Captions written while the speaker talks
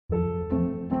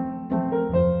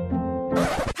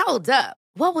Hold up.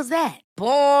 What was that?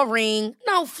 Boring.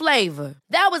 No flavor.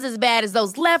 That was as bad as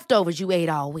those leftovers you ate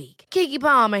all week. Keke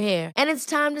Palmer here, and it's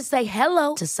time to say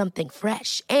hello to something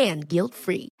fresh and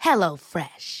guilt-free. Hello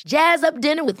Fresh. Jazz up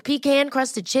dinner with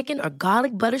pecan-crusted chicken or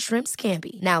garlic butter shrimp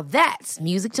scampi. Now that's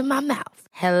music to my mouth.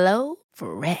 Hello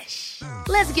Fresh.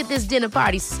 Let's get this dinner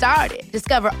party started.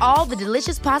 Discover all the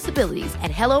delicious possibilities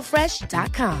at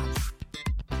hellofresh.com.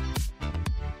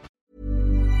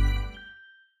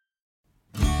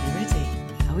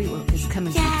 It's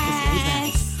coming.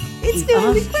 Yes! It's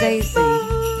nearly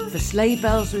Daisy for sleigh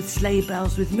bells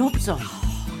with knobs on.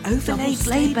 Overlaid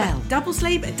sleigh bell. Double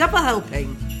sleigh bell. Double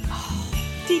helping.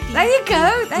 There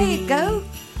you go.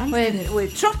 We're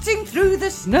trotting through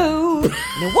the snow in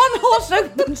a one-horse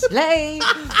open sleigh.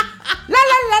 La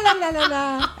la la la la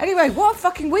la. Anyway, what a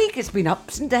fucking week. It's been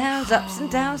ups and downs.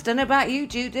 Don't know about you,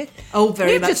 Judith. Oh,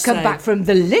 very much You've just come so. back from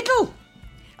the Lidl.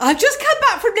 I've just come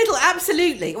back from Lidl,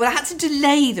 absolutely. Well, I had to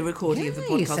delay the recording of the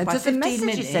You podcast sent by us a 15 message.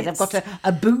 minutes. You said, I've got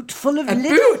a boot full of Lidl.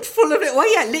 Boot full of it.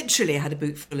 Well, yeah, literally, I had a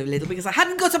boot full of Lidl because I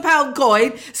hadn't got a pound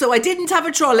coin, so I didn't have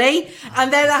a trolley,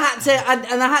 and then I had to,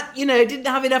 and I had, didn't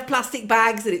have enough plastic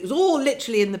bags, and it was all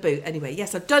literally in the boot. Anyway,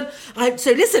 yes, I've done.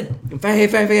 So listen, I'm very,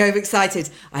 very, very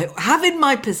excited. I have in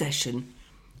my possession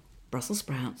Brussels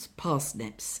sprouts,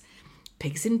 parsnips,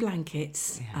 pigs in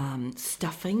blankets,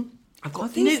 stuffing. I've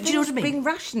got These do you know what I mean? being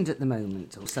rationed at the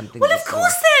moment or something? Well, of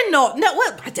course they're not. No,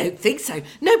 well, I don't think so.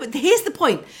 No, but here's the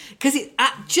point, because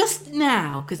just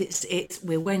now, because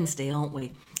we're Wednesday, aren't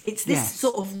we? It's this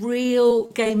sort of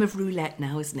real game of roulette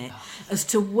now, isn't it? As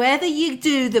to whether you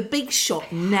do the big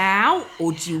shot now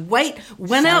or do you wait?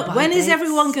 When is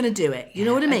everyone going to do it? You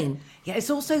know what I mean? Yeah,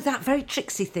 it's also that very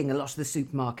tricksy thing a lot of the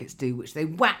supermarkets do, which they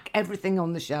whack everything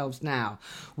on the shelves now,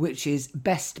 which is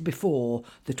best before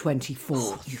the 24th.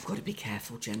 Oh, you've got to be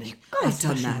careful, Jenny. I've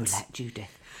done that. Roulette,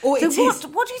 Judith. Oh, so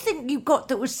what do you think you got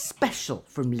that was special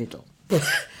from Lidl?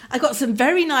 I got some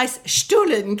very nice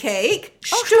Stullen cake.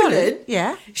 Stullen?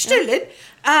 Yeah. Stullen.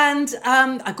 And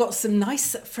I got some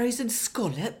nice frozen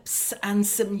scallops and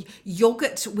some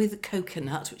yoghurt with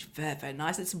coconut, which is very, very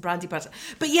nice, and some brandy butter.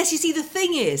 But yes, you see, the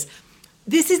thing is,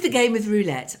 this is the game with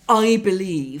roulette, I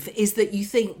believe, is that you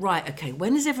think, right, okay,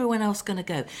 when is everyone else going to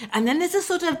go? And then there's a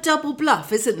sort of double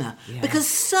bluff, isn't there? Yeah. Because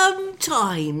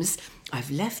sometimes I've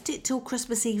left it till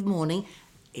Christmas Eve morning,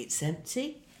 it's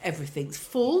empty. Everything's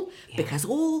full because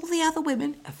all the other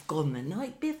women have gone the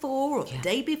night before or the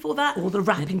day before that. All the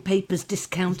wrapping paper's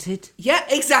discounted. Yeah,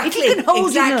 exactly. If you can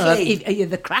hold your nerve,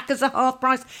 the crackers are half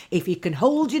price. If you can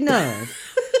hold your nerve,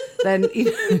 then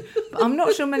I'm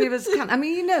not sure many of us can. I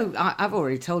mean, I've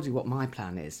already told you what my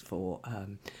plan is for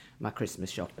my Christmas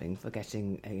shopping, for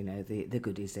getting the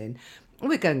goodies in.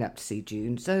 We're going up to see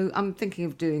June, so I'm thinking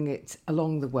of doing it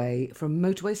along the way from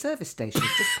motorway service stations,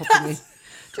 just popping in.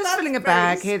 Just filling a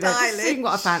bag here, seeing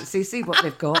what I fancy, see what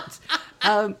they've got.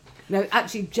 No,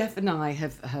 actually, Jeff and I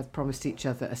have promised each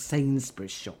other a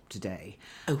Sainsbury's shop today.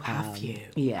 Oh, have you?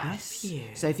 Yes. Have you?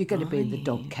 So if you're going to be in the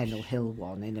Dog Kennel Hill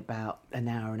one in about an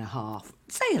hour and a half,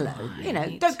 say hello.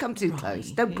 Right. Don't come too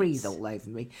close. Don't breathe all over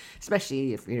me,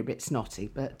 especially if you're a bit snotty.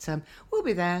 But we'll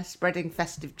be there, spreading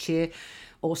festive cheer.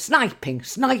 Or sniping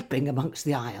amongst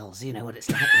the aisles. You know what it's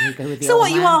like when you go with the So old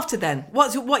what are you man. after then?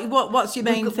 What's your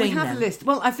main thing? We have then? a list.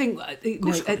 Well, I think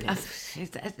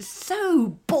it's so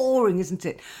boring, isn't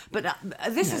it? But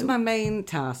this is my main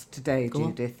task today,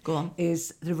 Judith. Go on.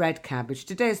 Is the red cabbage.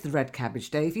 Today is the red cabbage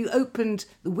day. If you opened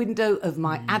the window of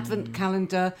my advent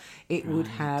calendar, it would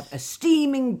have a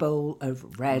steaming bowl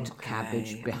of red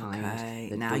cabbage behind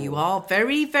the Now door. you are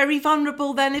very, very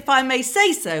vulnerable then, if I may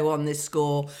say so, on this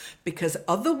score, because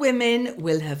other women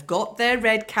will have got their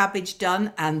red cabbage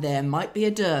done and there might be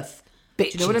a dearth.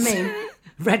 Bitches. Do you know what I mean?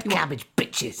 Red cabbage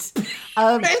bitches.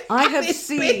 Red I have cabbage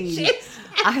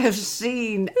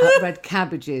seen bitches. red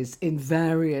cabbages in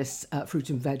various fruit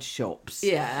and veg shops.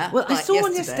 Yeah, Well, I like saw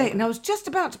one yesterday. yesterday and I was just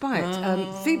about to buy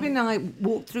it. Phoebe and I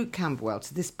walked through Camberwell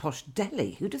to this posh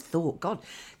deli. Who'd have thought? God,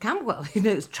 Camberwell,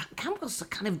 Camberwell's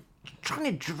kind of trying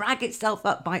to drag itself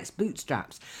up by its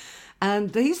bootstraps.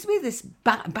 And there used to be this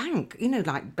bank,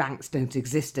 like banks don't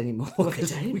exist anymore.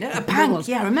 A bank,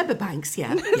 I remember banks,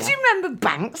 yeah. Do you remember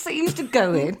banks that you used to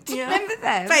go in? Do you remember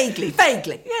them? Vaguely.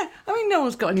 Yeah, I mean, no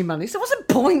one's got any money, so what's the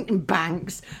point in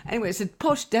banks? Anyway, it's a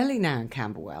posh deli now in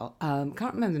Camberwell.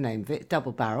 Can't remember the name of it.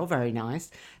 Double barrel, very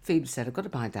nice. Phoebe said, I've got to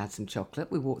buy Dad some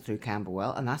chocolate. We walked through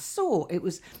Camberwell, and I saw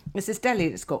it's this deli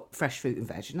that's got fresh fruit and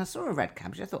veg, and I saw a red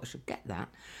cabbage. I thought I should get that.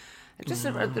 Just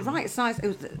the right size. It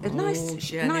was a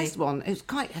nice one. It was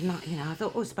quite, I thought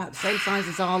it was about the same size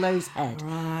as Arlo's head.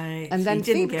 Right. And then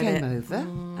So you Phoebe didn't get came it. over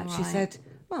and she said,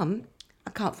 Mum,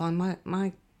 I can't find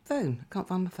my phone. I can't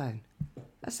find my phone.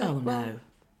 I said, Oh, well, no.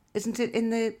 isn't it in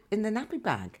the nappy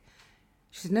bag?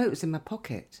 She said, no, it was in my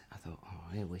pocket. I thought,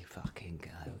 oh, here we fucking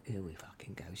go.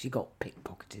 She got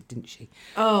pickpocketed, didn't she?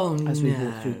 Oh, As we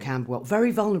walked through Camberwell.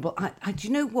 Very vulnerable. Do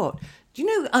you know what? Do you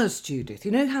know us, Judith?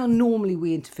 You know how normally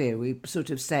we interfere? We sort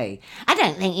of say, I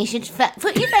don't think you should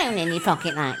put your phone in your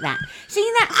pocket like that. See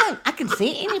that phone? I can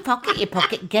see it in your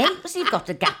pocket gapes. You've got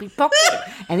a gappy pocket.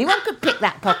 Anyone could pick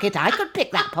that pocket. I could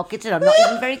pick that pocket, and I'm not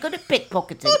even very good at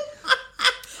pickpocketing.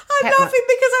 I'm laughing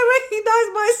because I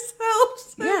recognise myself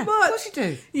so yeah, much. of course you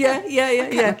do. Yeah. I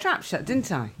kept my trap shut,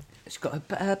 didn't I? She's got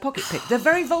a pocket pick. They're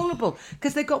very vulnerable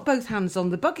because they've got both hands on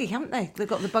the buggy, haven't they? They've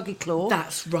got the buggy claw.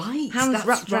 That's right. Hands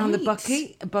wrapped around the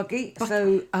buggy.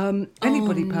 So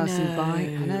anybody passing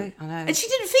by, I know. And she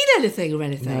didn't feel anything or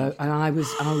anything. No, and I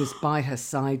was by her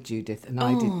side, Judith, and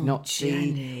I did not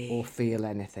Jenny. see or feel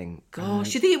anything. Gosh,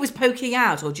 do you think it was poking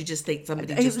out, or do you just think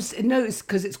somebody It's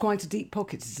because it's quite a deep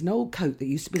pocket. It's an old coat that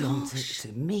used to belong to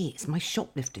me. It's my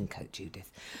shoplifting coat,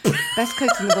 Judith. Best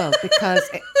coat in the world because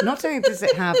not only does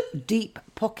it have deep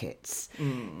pockets,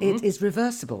 it is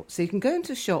reversible. So you can go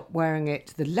into a shop wearing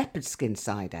it the leopard skin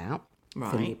side out,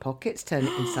 fill your pockets, turn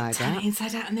it inside turn out. it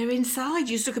inside out, and they're inside.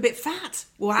 You just look a bit fat.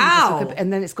 Wow.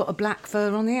 And then it's got a black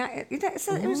fur on the out. It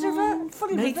was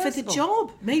fully Made for the reversible.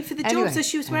 job. Made for the Anyway, job. So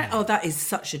she was wearing. Oh, that is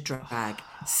such a drag.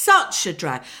 Such a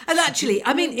drag. And actually,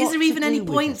 I mean, is what there to even any do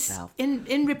with point herself.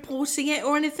 in reporting it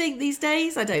or anything these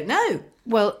days? I don't know.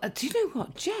 Well, do you know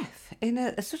what, Jeff? In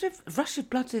a sort of rush of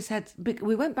blood to his head,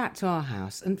 we went back to our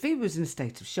house, and Phoebe was in a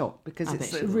state of shock because I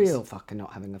it's bet she a was. real fucking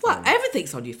not having a phone. Well,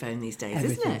 everything's on your phone these days,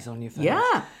 isn't it? Everything's on your phone.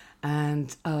 Yeah.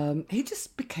 And he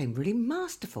just became really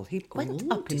masterful. He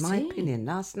went up, in did my he? opinion,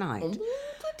 last night. Did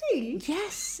he?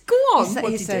 Yes. Go on, He, what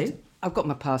he did he said, do? I've got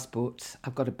my passport,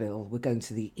 I've got a bill, we're going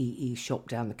to the EE shop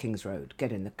down the King's Road.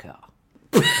 Get in the car.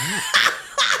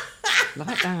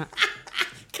 Like that.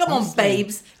 Come on,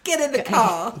 babes. Get in the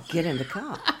car. Get in the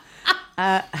car.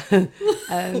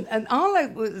 And Arlo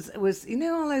was, you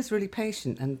know, Arlo's really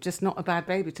patient and just not a bad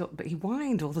baby, but he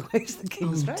whined all the way to the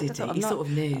King's Road. Did he? He sort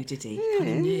of knew, did he? Kind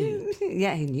of knew.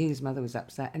 Yeah, he knew his mother was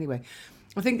upset. Anyway,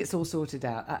 I think it's all sorted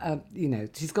out. You know,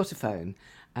 she's got a phone,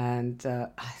 and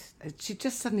she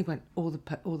just suddenly went all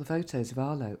the photos of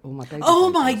Arlo, all my baby.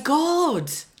 Oh photos. my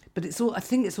God. But it's all. I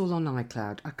think it's all on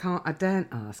iCloud. I daren't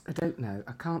ask. I don't know.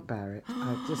 I can't bear it.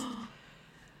 I just.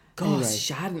 Gosh,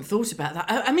 I hadn't thought about that.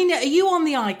 I mean, are you on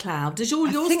the iCloud? Does all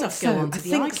your stuff go onto the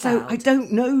iCloud? I think so. I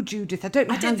don't know, Judith. I don't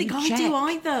know. I don't think I do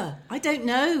either. I don't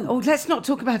know. Oh, let's not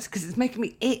talk about it because it's making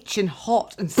me itch and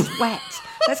hot and sweat.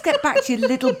 Let's get back to your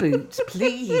little boot,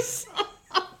 please.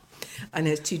 I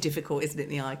know it's too difficult, isn't it,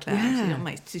 the iCloud? Yeah. You know,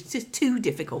 mate, it's just too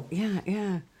difficult.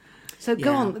 Yeah. So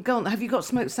Yeah. go on. Have you got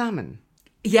smoked salmon?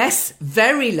 Yes,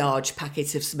 very large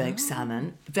packet of smoked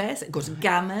salmon. I've got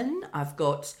gammon. I've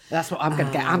got... That's what I'm going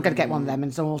to get. I'm going to get one of them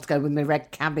and some all to go with my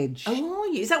red cabbage. Oh, are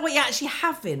you? Is that what you're actually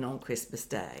having on Christmas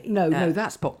Day? No,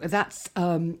 that's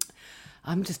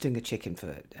I'm just doing a chicken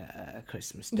for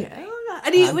Christmas Day. Yeah. All right.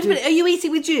 And wait a minute, are you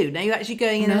eating with June? Are you actually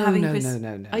going in and having No.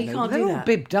 Oh, you can't They're do all that.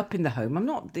 bibbed up in the home. I'm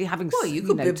not having you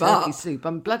could bib turkey up. soup.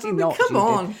 I'm bloody I mean, not. come Judith.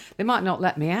 on. They might not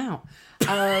let me out.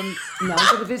 No, I'm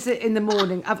going to visit in the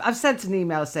morning. I've sent an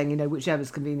email saying,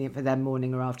 whichever's convenient for them,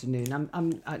 morning or afternoon.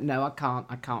 No, I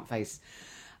can't face.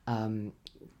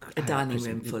 A dining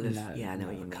room full of... I know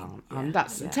what you mean. Can't. Yeah,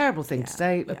 That's yeah, a terrible thing to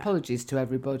say. yeah. Apologies to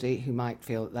everybody who might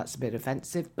feel that's a bit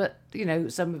offensive, but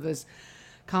some of us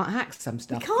can't hack some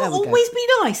stuff. Can't There we go. always be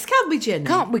nice, can we, Jenny?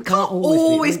 We can't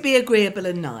always be agreeable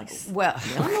and nice. Well,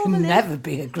 I can never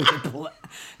be agreeable.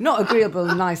 Not agreeable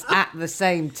and nice at the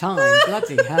same time.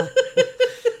 Bloody hell.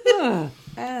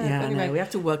 Anyway, we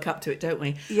have to work up to it, don't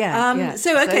we? Yeah.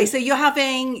 So you're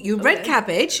having your red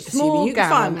cabbage. Small assuming you can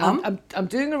find gammon. one. I'm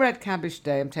doing a red cabbage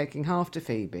day. I'm taking half to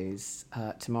Phoebe's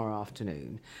tomorrow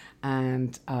afternoon,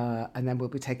 and then we'll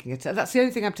be taking it. That's the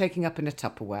only thing I'm taking up in a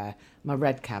Tupperware. My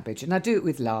red cabbage, and I do it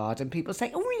with lard. And people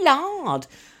say, "Oh, lard!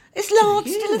 Is lard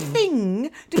still a thing?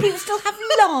 Do people still have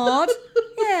lard?"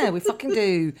 Yeah, we fucking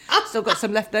do. Still got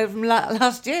some left over from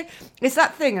last year. It's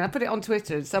that thing, and I put it on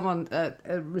Twitter, and someone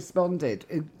responded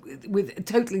with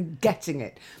totally getting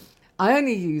it. I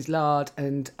only use lard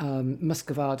and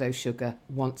muscovado sugar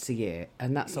once a year,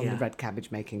 and that's on the red cabbage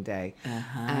making day.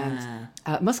 And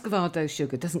muscovado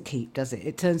sugar doesn't keep, does it?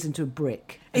 It turns into a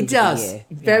brick. It end of the does. year.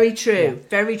 Very true. Yeah.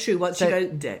 Very true. Once you've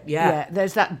opened it. Yeah.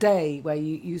 There's that day where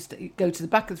you used to go to the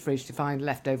back of the fridge to find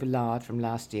leftover lard from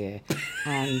last year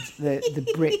and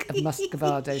the brick of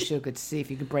muscovado sugar to see if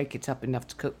you could break it up enough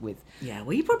to cook with. Yeah,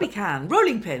 well, you probably can.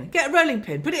 Rolling pin. Get a rolling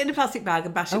pin. Put it in a plastic bag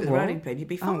and bash it with a rolling pin. You'd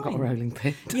be fine. I haven't got a rolling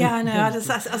pin. Yeah, I know. As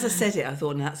I said it, I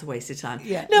thought, no, that's a waste of time.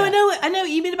 Yeah, no, yeah. I know what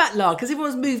you mean about lard, because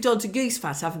everyone's moved on to goose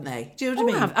fat, haven't they? Do you know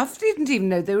what I mean? I didn't even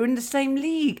know they were in the same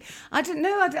league. I didn't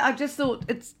know. I just thought,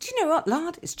 do you know what?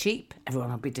 Lard is cheap.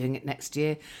 Everyone will be doing it next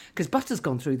year because butter's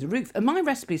gone through the roof. And my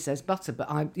recipe says butter, but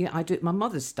I do it my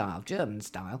mother's style, German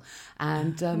style,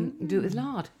 and do it with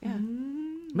lard. Yeah.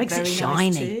 Makes Very it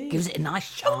nice shiny. too. Gives it a nice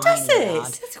shine. Oh, does it? lard.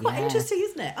 That's quite Yeah. interesting,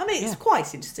 isn't it? I mean, it's Yeah.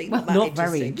 quite interesting. Well, Not that not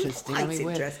very interesting. interesting. Quite I mean,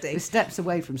 interesting. we're steps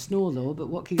away from snore law, but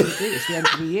what can you do? It's the end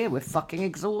of the year. We're fucking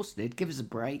exhausted. Give us a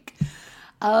break.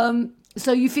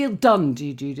 So you feel done, do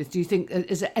you, Judith? Do you think,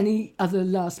 is there any other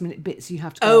last minute bits you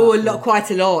have to go Oh, out for?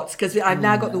 quite a lot, because I've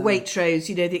now got the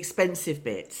Waitrose, the expensive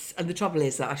bits. And the trouble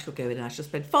is that I shall go in and I shall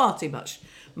spend far too much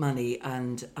money,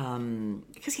 and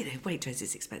because Waitrose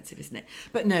is expensive, isn't it?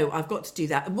 But no, I've got to do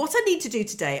that. And what I need to do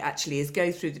today actually is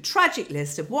go through the tragic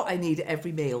list of what I need at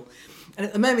every meal. And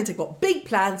at the moment I've got big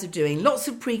plans of doing lots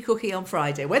of pre-cooking on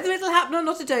Friday. Whether it'll happen or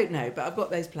not, I don't know, but I've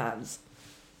got those plans.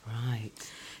 Right.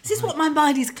 This is what my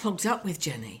mind is clogged up with,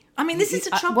 Jenny. I mean, this is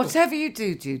the trouble. Whatever you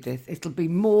do, Judith, it'll be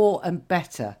more and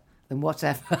better than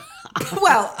whatever.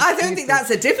 Well, I don't think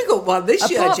that's a difficult one this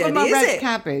year, Apart Jenny, from my is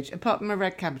red it? apart from my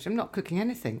red cabbage, I'm not cooking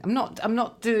anything. I'm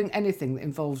not doing anything that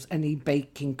involves any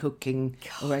baking, cooking,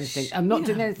 or anything. I'm not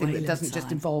doing anything that doesn't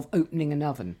just involve opening an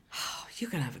oven. Oh,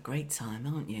 you're going to have a great time,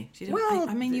 aren't you? Do you know, Well,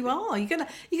 I mean, you are. You're going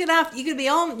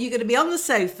to be on the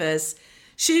sofas,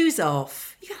 shoes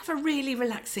off. You're going to have a really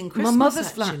relaxing Christmas. My mother's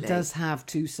actually. flat does have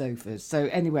 2 sofas. So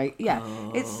anyway, yeah,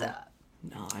 it's.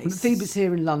 Nice. Phoebe's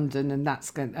here in London, and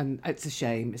and it's a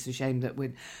shame. It's a shame that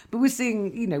but we're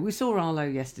seeing. We saw Arlo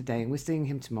yesterday, and we're seeing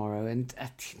him tomorrow. And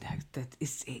that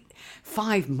is it.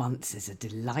 5 months is a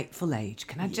delightful age.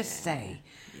 Can I just say?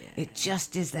 It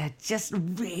just is. They're just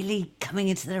really coming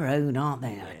into their own, aren't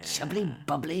they? Chubbly,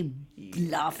 bubbly,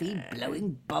 laughy,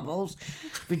 blowing bubbles,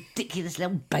 ridiculous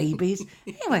little babies.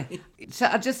 Anyway, so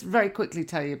I'll just very quickly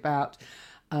tell you about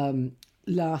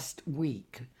last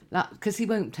week. Because he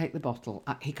won't take the bottle,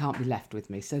 he can't be left with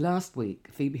me. So last week,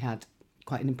 Phoebe had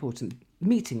quite an important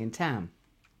meeting in town,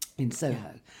 in Soho.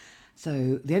 Yeah.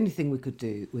 So the only thing we could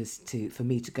do was for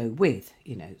me to go with,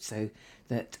 so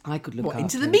that I could look after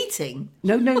into the meeting?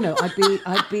 No.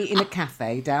 I'd be in a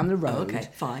cafe down the road. Oh, okay,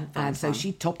 fine. And so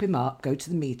she'd top him up, go to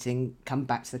the meeting, come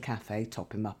back to the cafe,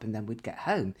 top him up, and then we'd get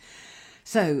home.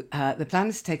 So the plan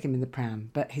is to take him in the pram,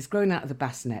 but he's grown out of the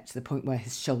bassinet to the point where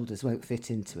his shoulders won't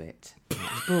fit into it.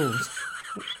 He's bald.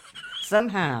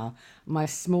 Somehow, my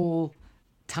small,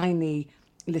 tiny,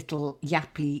 little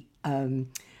yappy...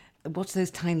 what's those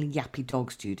tiny yappy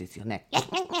dogs, Judith? Your neck?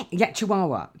 Yeah,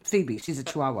 Chihuahua. Phoebe, she's a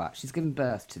Chihuahua. She's given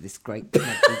birth to this great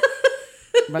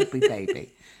rugby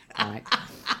baby. Right.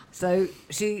 So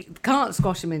she can't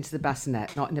squash him into the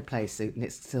bassinet, not in a play suit, and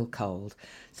it's still cold.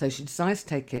 So she decides to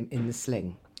take him in the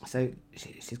sling. So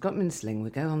she's got him in the sling. We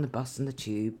go on the bus and the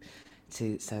tube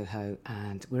to Soho,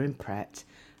 and we're in Pret,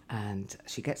 and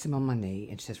she gets him on my knee,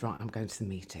 and she says, right, I'm going to the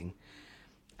meeting.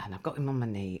 And I've got him on my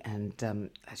knee, and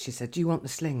she said, do you want the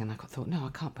sling? And I thought, no, I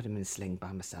can't put him in a sling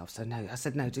by myself. So no, I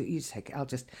said, no, you take it. I'll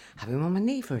just have him on my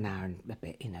knee for an hour and a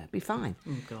bit, it'll be fine.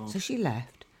 Oh, God. So she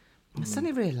left. I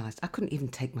suddenly realised I couldn't even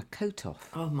take my coat off.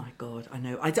 Oh, my God, I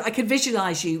know. I can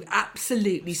visualise you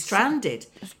absolutely stranded.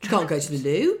 You can't go to the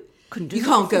loo. You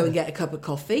can't go and get a cup of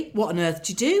coffee. What on earth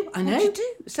do you do? I know. What do you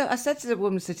do? So I said to the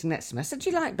woman sitting next to me, I said,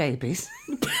 do you like babies?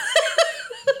 Would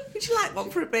you like one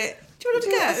for a bit? Do you want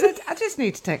to go? I said, I just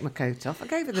need to take my coat off. I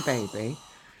gave her the baby.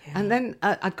 Yeah. And then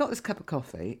I'd got this cup of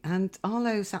coffee, and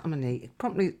Arlo sat on my knee,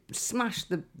 promptly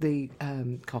smashed the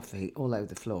coffee all over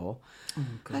the floor. Oh,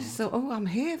 God. I just thought, I'm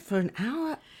here for an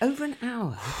hour, over an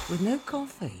hour, with no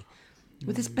coffee,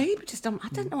 with this baby just on. I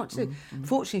don't know what to do.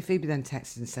 Fortunately, Phoebe then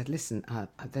texted and said, listen,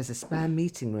 there's a spare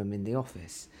meeting room in the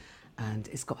office, and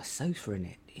it's got a sofa in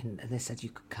it, and they said you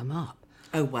could come up.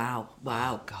 Oh, wow.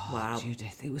 God, wow.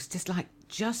 Judith, it was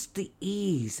just the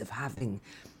ease of having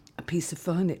a piece of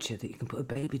furniture that you can put a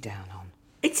baby down on.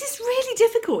 It is really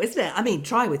difficult, isn't it? I mean,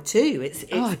 try with 2. It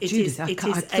is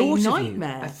a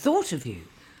nightmare. I thought of you.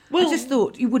 Well, I just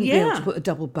thought you wouldn't be able to put a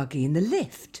double buggy in the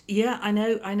lift. Yeah, I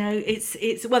know.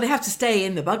 It's well, they have to stay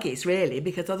in the buggies, really,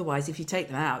 because otherwise, if you take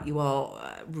them out, you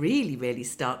are really, really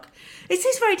stuck. It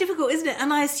is very difficult, isn't it?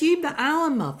 And I assume that our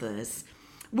mothers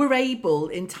were able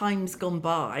in times gone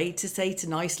by to say to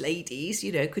nice ladies,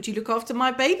 you know, could you look after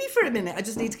my baby for a minute? I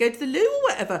just need to go to the loo or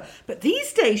whatever. But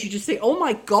these days you just think, oh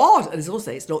my God. And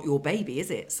it's not your baby,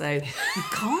 is it? So you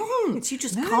can't. You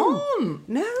just can't.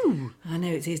 No. I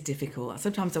know it is difficult.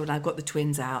 Sometimes when I've got the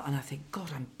twins out and I think,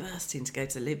 God, I'm bursting to go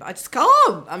to the loo, but I just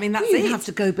can't. I mean, that's it. You have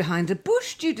to go behind a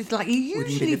bush, Judith, like you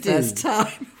usually do. First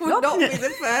time. Would not be the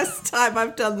first time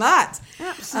I've done that.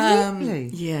 Absolutely.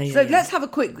 Yeah. So let's have a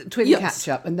quick twin catch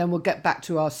up, and then we'll get back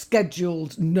to our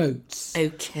scheduled notes.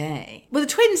 Okay. Well, the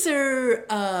twins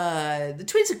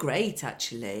are great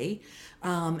actually.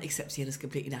 Except Sienna's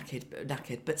completely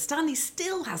knackered. But Stanley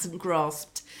still hasn't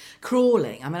grasped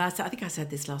crawling. I mean, I think I said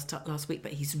this last week,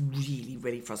 but he's really,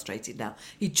 really frustrated now.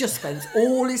 He just spends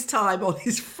all his time on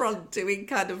his front doing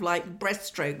kind of like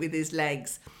breaststroke with his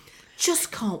legs.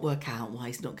 Just can't work out why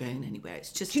he's not going anywhere.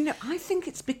 It's just... Do you know, I think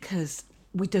it's because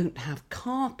we don't have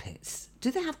carpets.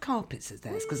 Do they have carpets as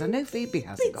theirs? Because I know Phoebe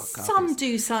hasn't got carpets. Some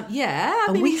do, some... Yeah.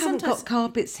 And we haven't got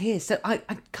carpets here. So I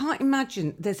can't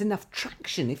imagine there's enough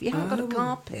traction. If you haven't got a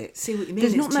carpet, see what you mean.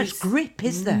 There's not much grip,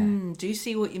 is there? Do you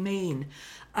see what you mean?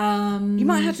 You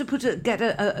might have to get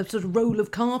a sort of roll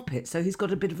of carpet so he's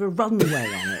got a bit of a runway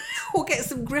on it. Or get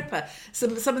some gripper,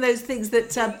 some of those things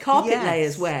that carpet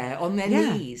layers wear on their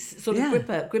knees, sort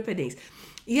of gripper knees.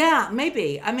 Yeah,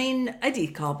 maybe. I mean, Eddie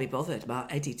can't be bothered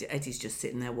about Eddie's just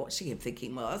sitting there watching him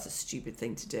thinking, well, that's a stupid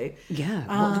thing to do. Yeah,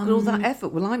 look at all that effort.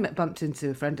 Well, I bumped into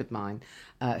a friend of mine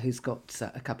who's got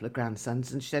a couple of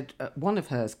grandsons, and she said one of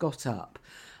hers got up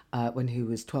when he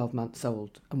was 12 months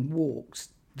old and walked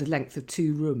the length of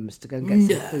 2 rooms to go and get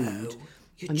some food,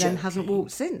 and then hasn't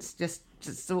walked since. Just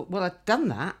thought, well, I've done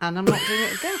that and I'm not doing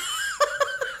it again.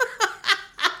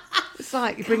 It's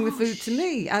like, you bring the food to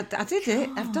me. I did it.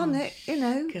 I've done it. You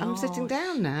know, I'm sitting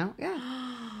down now. Yeah.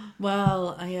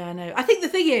 Well, yeah, I know. I think the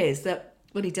thing is that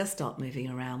when he does start moving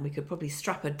around, we could probably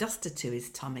strap a duster to his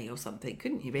tummy or something,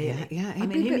 couldn't you? Really? Yeah. He'd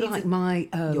be a bit like my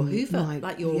your Hoover,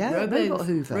 like your robot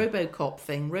Hoover, RoboCop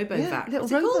thing, RoboVac, little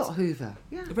robot Hoover.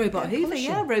 Yeah, robot Hoover.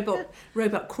 Yeah,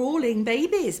 robot crawling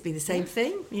babies be the same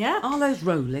thing. Yeah. Arlo's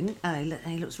rolling.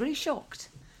 He looks really shocked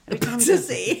every time he does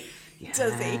he? Yeah,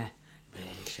 does he?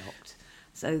 Really shocked.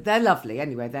 So they're lovely.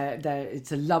 Anyway,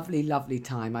 it's a lovely, lovely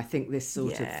time. I think this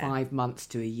sort of 5 months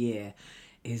to a year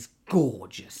is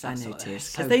gorgeous. I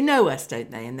noticed because they know us, don't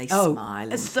they? And they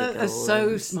smile. And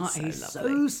so smiling. He's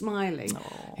so smiling.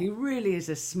 Aww. He really is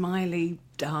a smiley,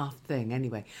 daft thing.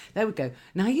 Anyway, there we go.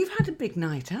 Now you've had a big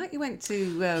night out. You went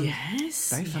to very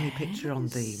funny picture on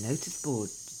the notice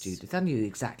board, Judith. I knew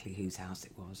exactly whose house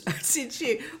it was. Did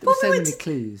you? There were so many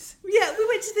clues. Yeah, we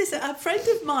went to this. A friend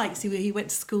of Mike's who he went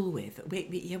to school with.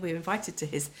 We were invited to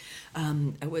his.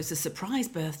 It was a surprise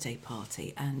birthday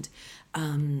party, and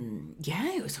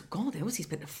it was he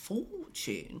spent a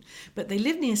fortune. But they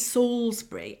lived near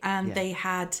Salisbury, and they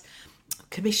had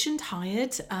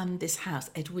hired this house,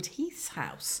 Edward Heath's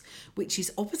house, which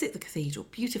is opposite the cathedral.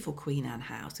 Beautiful Queen Anne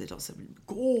house with lots of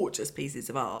gorgeous pieces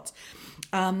of art.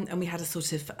 And we had a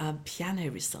sort of piano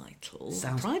recital.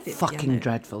 Sounds private fucking piano.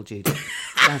 Dreadful, Judith.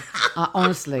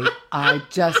 Honestly, if I'd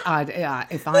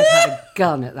had a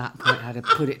gun at that point, I'd have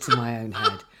put it to my own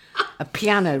head. A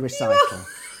piano recital.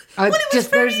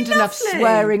 There isn't enough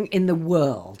swearing in the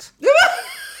world.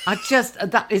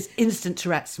 That is instant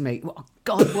Tourette's for me. Oh,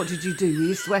 God, what did you do? Were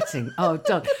you sweating? Oh,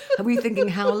 God. Are we thinking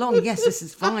how long? Yes, this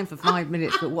is fine for 5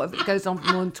 minutes, but what if it goes on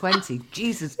for more than 20?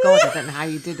 Jesus, God, I don't know how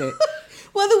you did it.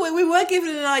 Well, we were given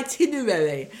an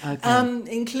itinerary,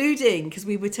 including, because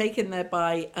we were taken there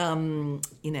by,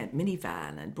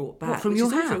 minivan and brought back. What, from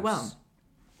your house?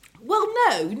 Well,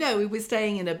 no, we were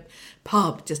staying in a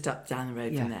pub just down the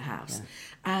road from their house.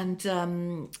 Yeah. And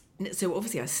so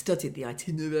obviously I studied the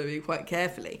itinerary quite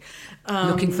carefully.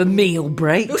 Looking for meal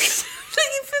breaks.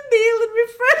 Looking for meal and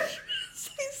refreshments,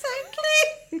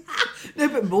 exactly. No,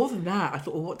 but more than that, I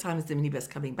thought, well, what time is the minibus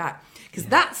coming back? Because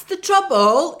that's the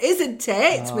trouble, isn't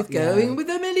it, with going with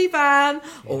a minivan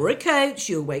or a coach.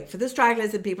 You'll wait for the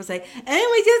stragglers and people say, oh,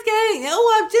 we're just going.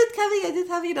 Oh, I'm just coming. I'm just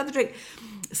having another drink.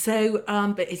 So,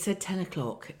 but it said 10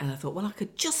 o'clock, and I thought, well, I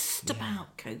could just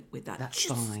about cope with that. That's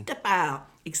just fine. about.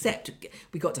 Except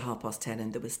we got to 10:30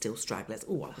 and there was still stragglers.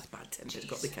 Oh, I was bad tempted.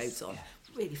 Got the coats on.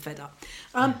 Really fed up.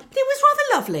 But it was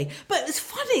rather lovely. But it's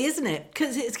funny, isn't it?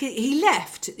 Because he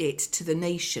left it to the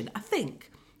nation, I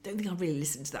think. Don't think I really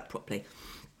listened to that properly.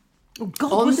 Oh,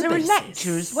 God, was there a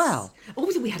lecture as well?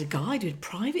 Oh, we had a guide, we had a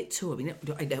private tour. I mean,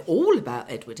 I know all about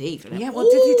Edward Heath.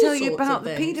 What did he tell you about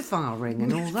the paedophile ring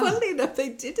and all that? Funnily enough, they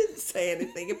didn't say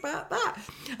anything about that.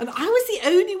 And I was the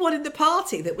only one in the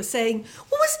party that was saying,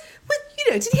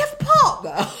 did he have a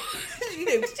partner? Did he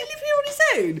live here on his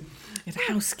own? He had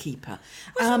a housekeeper.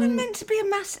 Wasn't it meant to be a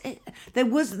mass?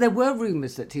 There were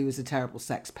rumours that he was a terrible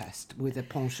sex pest with a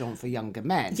penchant for younger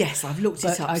men. Yes, I've looked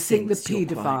it up. I think the since, you're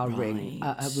paedophile quite ring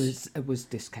right. was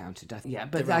discounted. Yeah,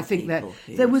 but There I are think that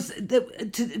people there who- was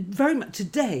very much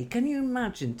today. Can you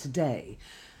imagine today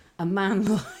a man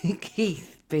like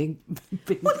Heath being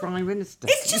Prime Minister?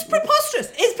 It's just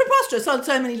preposterous. It's preposterous on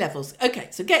so many levels. Okay,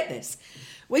 so get this.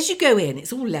 As you go in,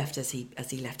 it's all left as he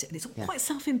left it, and it's all quite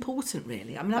self-important,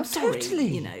 really. I mean, I'm sorry,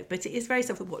 totally. but it is very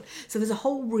self-important. So there's a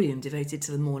whole room devoted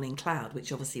to the Morning Cloud,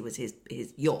 which obviously was his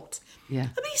yacht. Yeah. I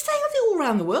mean, he sailed it all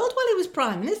around the world while he was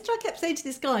Prime Minister. I kept saying to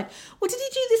this guy, well, did he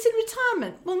do this in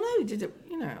retirement? Well, no, he did it,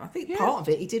 I think part of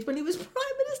it he did when he was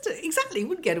Prime Minister. Exactly, he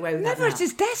wouldn't get away with Never that at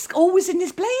his desk, always in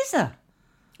his blazer.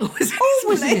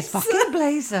 Always in his fucking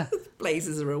blazer.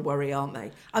 Blazers are a worry, aren't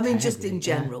they? I mean, just in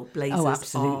general, blazers Oh,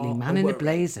 absolutely. are Man a in a worry.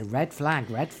 blazer, red flag,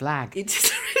 red flag. It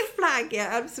is a red flag, yeah,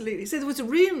 absolutely. So there was a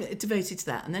room devoted to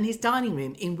that, and then his dining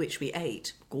room in which we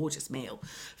ate, gorgeous meal,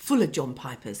 full of John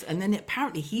Pipers. And then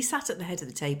apparently he sat at the head of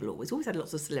the table always had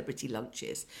lots of celebrity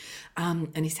lunches,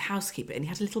 and his housekeeper, and he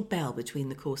had a little bell between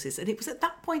the courses. And it was at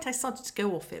that point I started to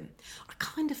go off him. I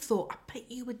kind of thought, I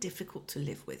bet you were difficult to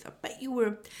live with. I bet you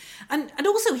were... And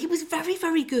also he was very,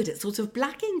 very good at sort of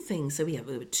blacking things. So there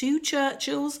were 2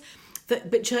 Churchills,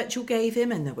 but Churchill gave him,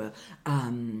 and there were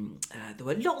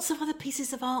lots of other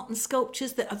pieces of art and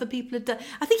sculptures that other people had done.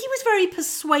 I think he was very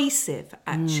persuasive,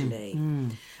 actually.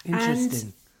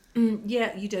 Interesting.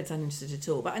 Yeah, you don't sound interested at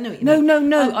all, but I know what you mean.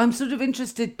 No. I'm sort of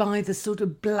interested by the sort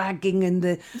of blagging and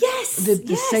the Yes.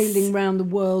 sailing around the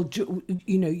world,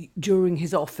 during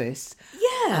his office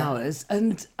hours.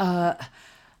 And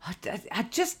I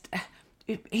just...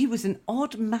 He was an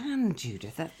odd man,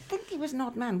 Judith. I think he was an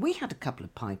odd man. We had a couple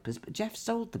of Pipers, but Jeff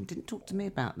sold them, didn't talk to me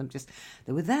about them. Just,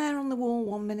 they were there on the wall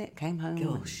 1 minute, came home.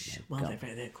 Gosh,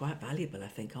 they're quite valuable, I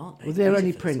think, aren't they? Well, they're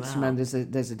only Beautiful as prints, well. remember,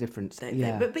 there's a difference.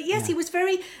 But yes, he was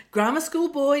very grammar school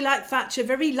boy like Thatcher,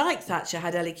 very like Thatcher,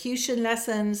 had elocution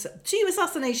lessons, 2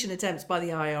 assassination attempts by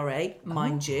the IRA,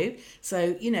 mind you.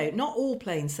 So, not all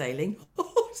plain sailing.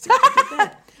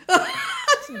 I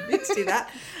didn't mean to do that.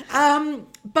 And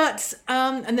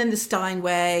then the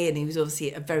Steinway, and he was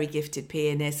obviously a very gifted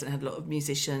pianist and had a lot of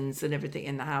musicians and everything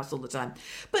in the house all the time.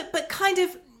 But kind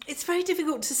of, it's very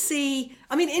difficult to see.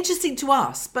 I mean, interesting to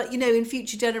us, but in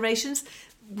future generations,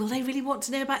 will they really want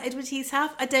to know about Edward Heath's house?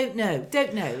 I don't know.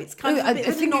 It's kind of a bit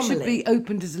of an I think it should anomaly. be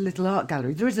opened as a little art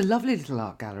gallery. There is a lovely little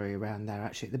art gallery around there,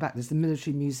 actually, at the back. There's the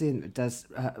Military Museum that does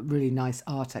really nice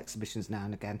art exhibitions now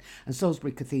and again. And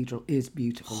Salisbury Cathedral is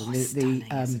beautiful. and it's stunning,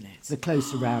 isn't it? The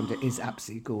close around it is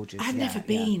absolutely gorgeous. I've never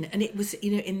been, and it was,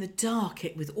 in the dark,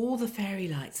 with all the fairy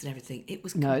lights and everything. It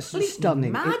was No, it's completely just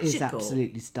stunning. magical. It is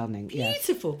absolutely stunning. Yes.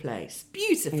 Beautiful place,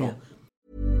 beautiful. Yeah.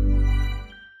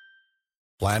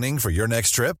 Planning for your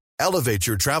next trip? Elevate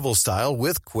your travel style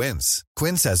with Quince.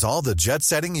 Quince has all the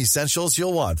jet-setting essentials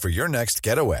you'll want for your next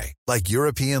getaway, like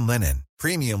European linen,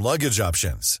 premium luggage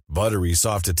options, buttery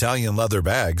soft Italian leather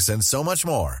bags, and so much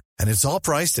more. And it's all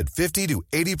priced at 50 to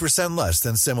 80% less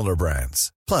than similar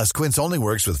brands. Plus, Quince only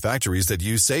works with factories that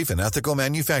use safe and ethical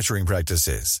manufacturing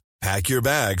practices. Pack your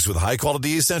bags with high-quality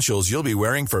essentials you'll be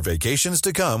wearing for vacations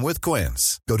to come with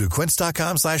Quince. Go to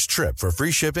quince.com/trip for free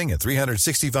shipping and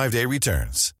 365-day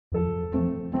returns.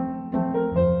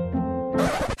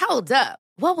 Hold up.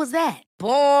 What was that?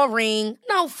 Boring.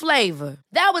 No flavor.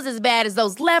 That was as bad as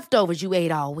those leftovers you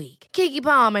ate all week. Keke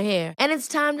Palmer here, and it's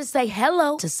time to say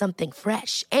hello to something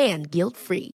fresh and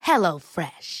guilt-free. Hello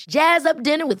Fresh. Jazz up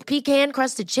dinner with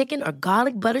pecan-crusted chicken or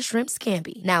garlic butter shrimp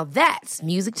scampi. Now that's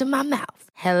music to my mouth.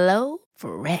 Hello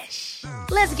Fresh.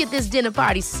 Let's get this dinner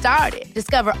party started.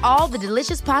 Discover all the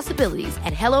delicious possibilities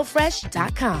at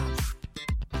hellofresh.com.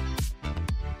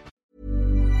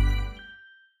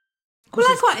 Well,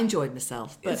 I quite enjoyed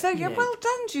myself. But, So, yeah, well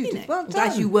done, Judith. Well I'm glad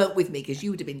done. you weren't with me, because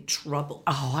you would have been in trouble.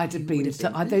 Oh, I'd have been. would have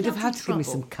been They'd have bloody had to give me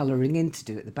some trouble. colouring in to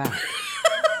do at the back.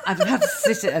 I'd have had to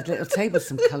sit at a little table with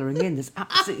some colouring in. There's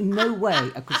absolutely no way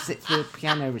I could sit through a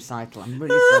piano recital. I'm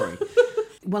really sorry.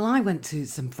 Well, I went to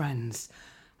some friends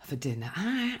for dinner and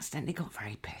I accidentally got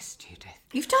very pissed, Judith.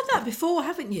 You've done that before,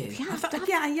 haven't you? Yeah, I've done-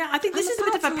 yeah. I think this I'm is a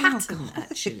bit of a about to pattern,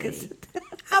 alcoholic, actually. isn't it?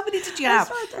 How many did you That's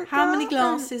have? right, I How many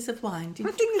don't. glasses of wine did I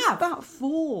you think it's have? about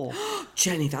 4.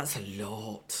 Jenny, that's a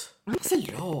lot. That's a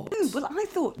lot. Well, I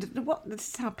thought, this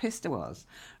is how pissed I was.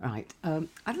 Right, I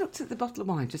looked at the bottle of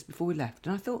wine just before we left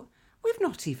and I thought, we've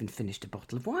not even finished a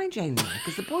bottle of wine, Jane and I,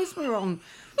 because the boys were on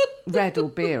red or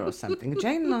beer or something.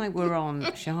 Jane and I were on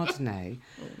Chardonnay.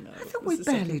 I thought we'd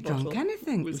barely drunk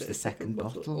anything. It was the second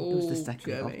bottle. It was the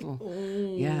second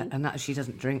bottle. Yeah, and that she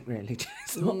doesn't drink really.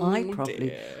 It's not I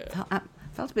probably.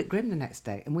 felt a bit grim the next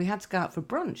day, and we had to go out for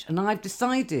brunch. And I've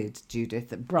decided, Judith,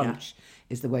 that brunch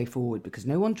is the way forward because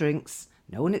no one drinks,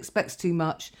 no one expects too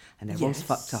much, and everyone's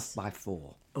fucked off by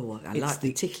 4. Oh,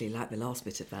 particularly like the last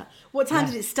bit of that. What time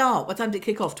did it start? What time did it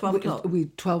kick off? 12 o'clock? We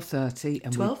 12:30.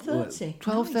 12:30?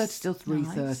 12:30 till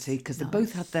 3:30 because they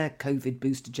both had their COVID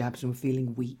booster jabs and were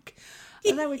feeling weak.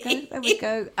 Oh, there we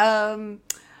go.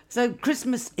 So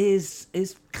Christmas is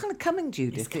kind of coming,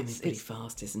 Judith. It's pretty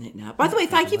fast, isn't it now? By the way,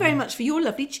 thank you very much for your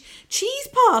lovely cheese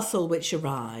parcel which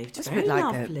arrived. It's very a bit like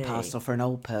lovely. a parcel for an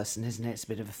old person, isn't it? It's a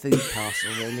bit of a food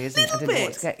parcel, really, isn't it? I didn't know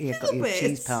what to get you. Got your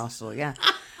cheese parcel, yeah.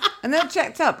 And then I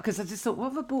checked up because I just thought,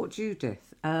 what have I bought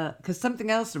Judith? Because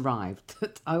something else arrived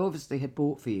that I obviously had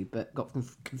bought for you but got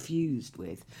confused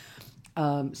with.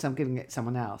 So I'm giving it to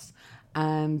someone else.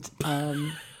 And...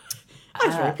 I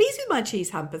was very pleased with my cheese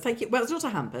hamper. Thank you. Well, it's not a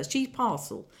hamper, it's a cheese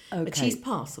parcel. Okay. A cheese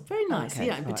parcel. Very nice. Okay,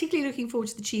 yeah, I'm particularly looking forward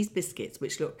to the cheese biscuits,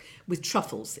 which look with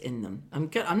truffles in them.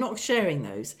 I'm not sharing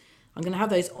those. I'm going to have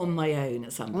those on my own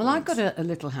at some point. Well, I got a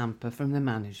little hamper from the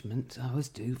management. I always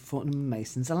do, Fortnum &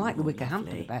 Masons. I like the wicker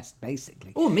hamper the best,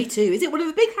 basically. Oh, me too. Is it one of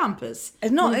the big hampers?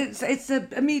 It's not. It's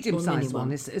a medium-sized one.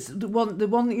 one. It's the one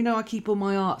that, you know, I keep all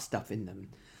my art stuff in them.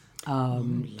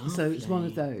 So it's one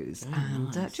of those. Very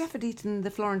and nice. Jeff had eaten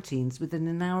the Florentines within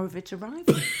an hour of it arriving.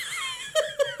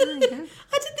 There you go.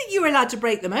 I didn't think you were allowed to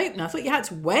break them open. I thought you had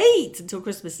to wait until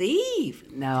Christmas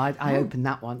Eve. No, I opened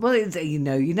that one. Well, you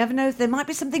never know if there might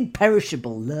be something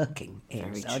perishable lurking in.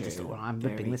 Very so I just true. thought, well, I'm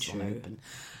Very ripping this true. one open.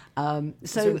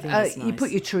 everything that's You nice.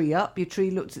 put your tree up. Your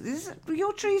tree looks.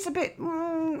 Your tree's a bit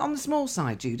on the small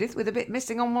side, Judith, with a bit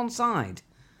missing on one side.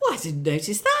 Well, I didn't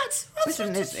notice that.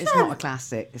 Listen, it's not a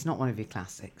classic. It's not one of your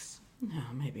classics. No,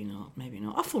 maybe not. Maybe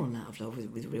not. I've fallen out of love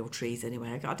with real trees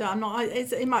anyway. I'm not.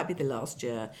 It might be the last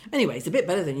year. Anyway, it's a bit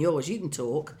better than yours. You can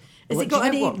talk. Has it got Do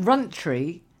you know any? what? Runt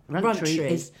tree. Runt tree.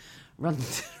 is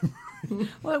runt.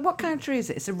 Well, what kind of tree is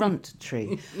it? It's a runt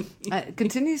tree. It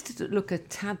continues to look a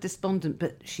tad despondent,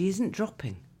 but she isn't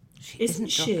dropping. Isn't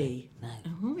she? No.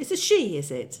 Oh, it's a she, is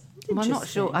it? Well, I'm not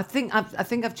sure. Interesting. I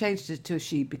think I've changed it to a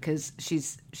she because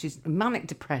she's manic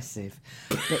depressive,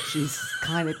 but she's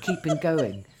kind of keeping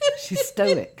going. She's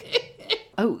stoic.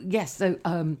 Oh yes. So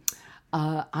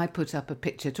I put up a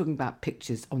picture talking about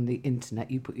pictures on the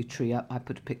internet. You put your tree up. I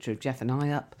put a picture of Jeff and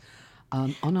I up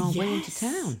on our way into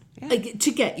town. Yeah.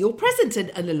 To get your present,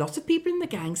 and a lot of people in the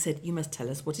gang said you must tell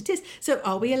us what it is. So,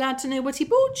 are we allowed to know what he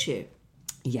bought you?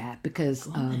 Yeah, because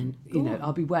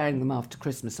I'll be wearing them after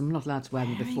Christmas. I'm not allowed to wear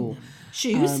them before.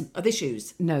 Shoes? Are they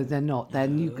shoes? No, they're not. They're a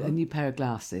new pair of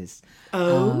glasses.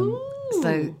 Oh.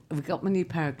 So we got my new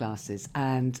pair of glasses,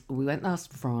 and we went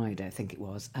last Friday, I think it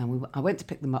was, and I went to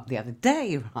pick them up the other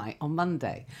day, right, on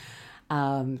Monday,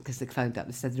 because they phoned up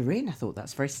and said they're in. I thought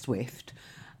that's very swift.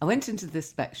 I went into the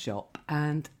spec shop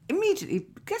and immediately,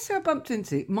 guess who I bumped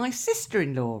into? My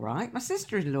sister-in-law, right? My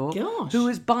sister-in-law, Gosh. who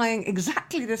was buying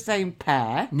exactly the same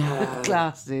pair of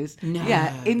glasses. No.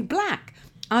 Yeah, in black.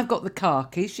 I've got the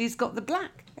khaki, she's got the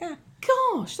black. Yeah.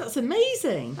 Gosh, that's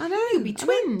amazing. I know. You'll be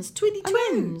twins, twinny I know.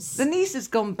 twins. The niece has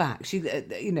gone back.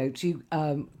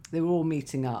 They were all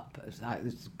meeting up. It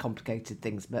was complicated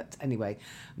things, but anyway,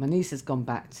 my niece has gone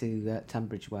back to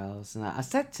Tunbridge Wells, and I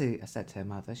said to her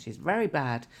mother, she's very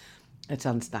bad at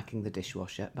unstacking the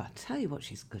dishwasher, but I tell you what,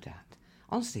 she's good at.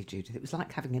 Honestly, Judith, it was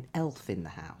like having an elf in the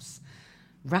house,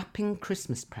 wrapping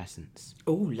Christmas presents.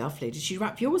 Oh, lovely. Did she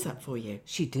wrap yours up for you?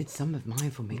 She did some of mine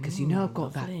for me because I've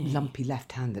got that lumpy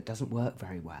left hand that doesn't work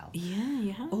very well. Yeah,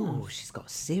 you have. Oh, she's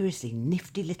got seriously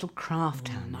nifty little craft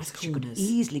hands. nice She could corners.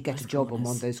 easily get Nice a job on corners.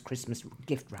 one of those Christmas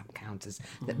gift wrap counters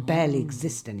that barely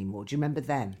exist anymore. Do you remember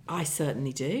them? I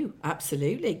certainly do.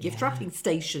 Absolutely. Gift wrapping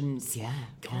stations. Yeah,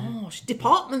 Gosh,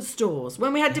 department stores.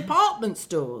 When we had department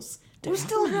stores. We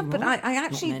still have, but I Not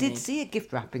actually many. did see a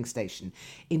gift wrapping station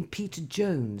in Peter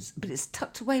Jones, but it's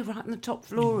tucked away right on the top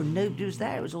floor and nobody was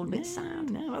there. It was all a bit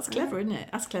sad. No, that's clever, isn't it?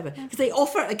 That's clever. Because they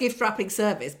offer a gift wrapping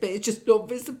service, but it's just not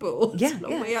visible. Yeah, It's a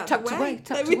long way out tucked the away, way.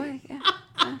 tucked away. Yeah.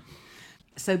 Yeah.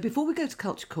 So before we go to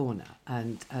Culture Corner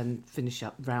and finish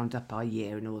up, round up our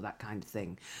year and all that kind of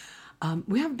thing,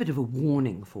 we have a bit of a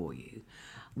warning for you.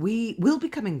 We will be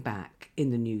coming back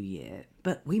in the new year,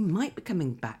 but we might be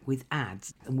coming back with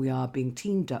ads, and we are being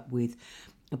teamed up with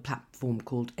a platform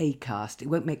called Acast. It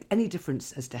won't make any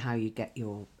difference as to how you get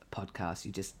your podcast,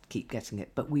 you just keep getting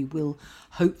it, but we will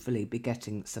hopefully be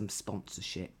getting some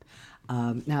sponsorship.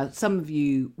 Now, some of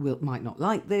you might not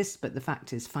like this, but the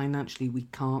fact is financially we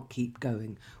can't keep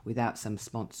going without some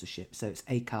sponsorship, so it's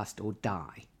Acast or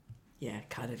die. Yeah, it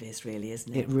kind of is, really,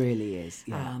 isn't It it? really is.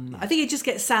 Yeah. I think it just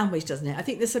gets sandwiched, doesn't it? I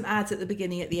think there's some ads at the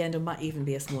beginning, at the end, or might even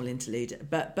be a small interlude.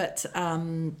 But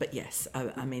yes,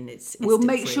 I mean, it's We'll still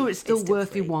make free. sure it's still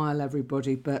worth free. your while,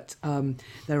 everybody. But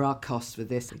there are costs for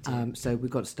this, so we've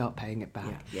got to start paying it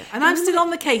back. Yeah, and I'm still on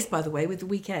the case, by the way, with the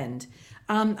weekend.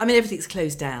 I mean, everything's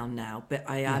closed down now, but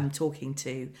I am talking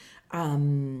to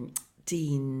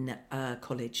Dean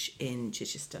College in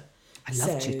Chichester. I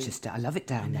love Chichester. I love it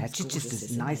down there. it's gorgeous, Chichester's a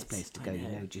isn't nice it? place to I go,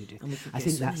 know. Judith. And we could I go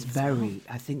think that's swimming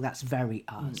very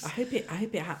us. I hope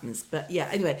it happens. But yeah,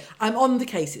 anyway, I'm on the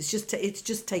case. It's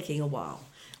just taking a while.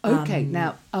 Okay,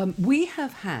 now we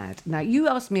have had. Now you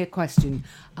asked me a question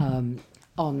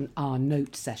on our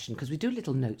note session, because we do a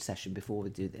little note session before we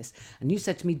do this, and you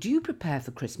said to me, "Do you prepare for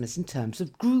Christmas in terms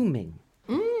of grooming?"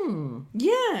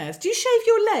 Yes. Do you shave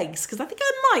your legs? Because I think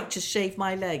I might just shave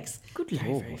my legs. Good Very,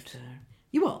 Lord. very fair.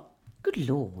 You what? Good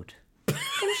Lord. Can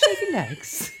you shave your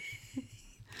legs?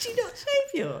 Do you not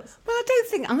shave yours? Well, I don't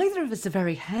think either of us are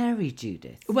very hairy,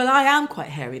 Judith. Well, I am quite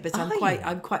hairy, but Are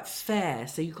I'm quite fair,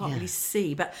 so you can't really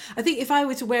see. But I think if I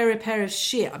were to wear a pair of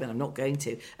sheer, I mean, I'm not going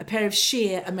to, a pair of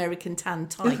sheer American tan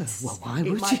tights. Well, why it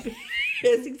would might you? Be,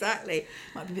 yes, exactly.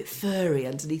 Might be a bit furry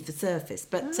underneath the surface,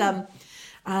 but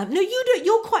no,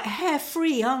 you're quite hair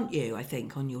free, aren't you? I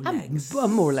think on your legs.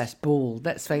 I'm more or less bald.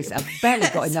 Let's face it. I've barely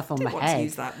got enough on I my don't want to head.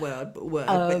 use that word,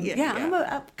 but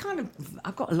yeah.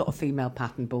 I've got a lot of female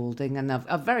pattern balding, and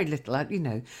I've very little,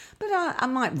 but I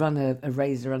might run a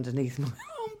razor underneath my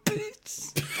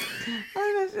armpits.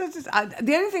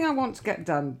 The only thing I want to get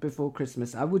done before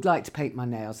Christmas, I would like to paint my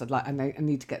nails. I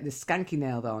need to get this skanky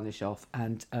nail varnish off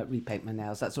and repaint my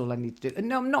nails. That's all I need to do. And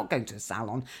no, I'm not going to a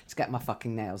salon to get my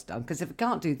fucking nails done, because if you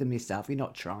can't do them yourself, you're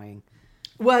not trying.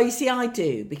 Well, you see, I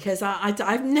do, because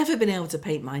I've never been able to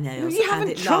paint my nails. You haven't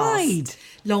and it tried. lasts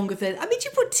longer than. I mean, you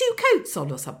put 2 coats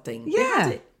on or something.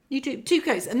 Yeah. You do 2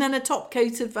 coats and then a top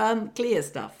coat of clear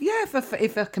stuff. Yeah,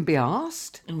 if I can be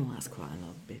asked. Oh, that's quite a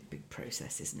lot, big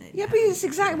process, isn't it? Yeah, but it's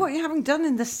exactly what you're having done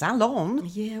in the salon.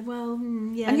 Yeah, well,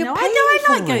 yeah. And you're no, paying I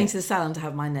for like going it. to the salon to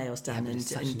have my nails done But and it's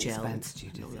such an gel. expense,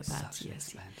 Judith. all of It's that, such an yes.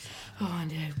 expense. Oh,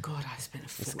 no, God, I spent a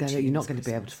It's fortune. you're not going to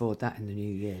be able to afford that in the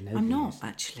new year. I'm not,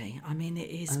 actually. I mean, it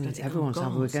is. but Everyone's oh,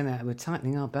 we're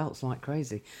tightening our belts like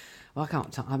crazy. Well, I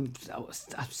can't. I'm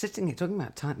sitting here talking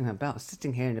about tightening my belt.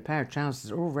 Sitting here in a pair of trousers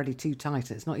that are already too tight,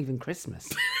 and it's not even Christmas.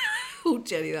 Oh,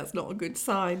 Jenny, that's not a good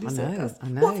sign, is I know, it? That's- I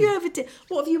know. What have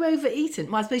you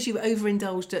overeaten? Well, I suppose you've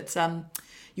overindulged at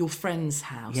your friend's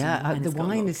house. Yeah, and the it's got a lot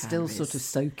wine of is still sort of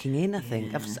calories. soaking in. I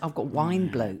think I've got wine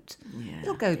bloat. Yeah,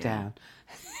 It'll go down.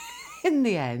 In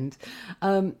the end.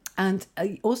 And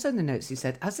also in the notes you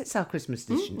said, as it's our Christmas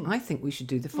edition, I think we should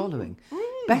do the following.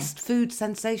 Best food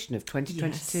sensation of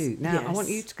 2022. Yes, Now, I want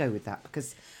yes. you to go with that,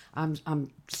 because I'm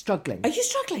struggling. Are you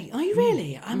struggling? Are you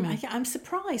really? I'm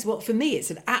surprised. Well, for me, it's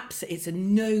a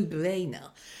no-brainer.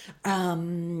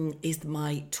 Is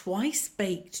my twice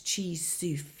baked cheese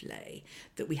souffle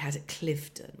that we had at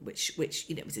Clifton, which was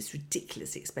this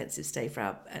ridiculously expensive stay for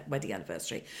our wedding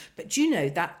anniversary. But do you know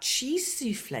that cheese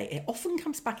souffle? It often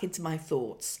comes back into my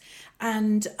thoughts,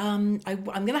 and I'm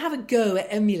going to have a go at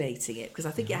emulating it, because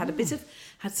I think it had a bit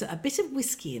of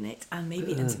whiskey in it, and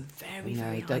maybe and some very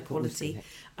very high don't put whiskey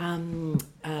in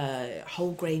quality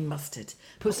whole grain mustard.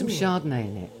 Put some Chardonnay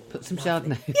in it. Put some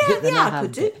Chardonnay.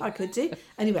 Yeah, I could do.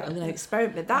 Anyway, I'm going to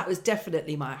experiment. That was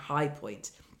definitely my high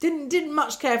point. Didn't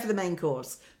much care for the main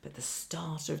course, but the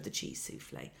starter of the cheese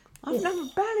souffle. I've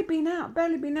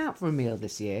barely been out for a meal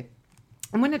this year.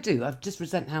 And when I do, I just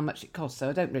resent how much it costs, so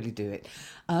I don't really do it.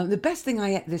 The best thing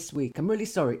I ate this week, I'm really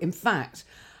sorry. In fact,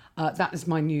 that is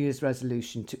my New Year's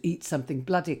resolution, to eat something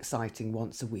bloody exciting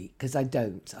once a week, because I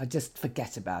don't. I just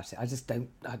forget about it. I just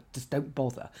don't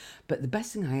bother. But the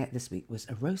best thing I ate this week was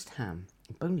a roast ham,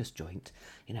 a boneless joint,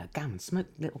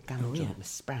 smoked little gammon joint with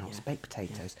sprouts, baked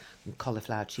potatoes, and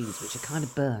cauliflower cheese, which I kind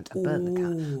of burnt. I burnt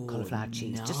the cauliflower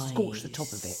cheese, just scorched the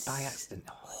top of it by accident.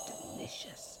 Oh,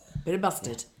 delicious. Bit of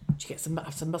mustard. Did you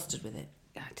have some mustard with it?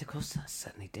 Yeah, of course, I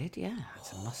certainly did, yeah. Had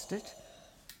some mustard.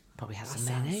 Probably had some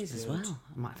sounds mayonnaise as good. well.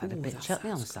 I might have had a Ooh, bit of that chutney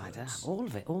on the sounds side. good. All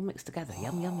of it, all mixed together.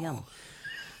 Yum, yum, yum.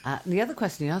 The other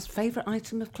question you asked, favourite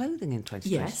item of clothing in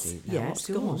 2022? Now, Yes, what's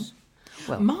go on. yours?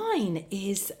 Well, Mine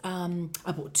is, I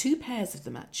bought 2 pairs of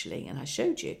them actually, and I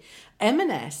showed you.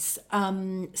 M&S,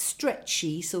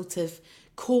 stretchy sort of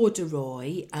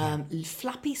corduroy,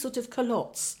 flappy sort of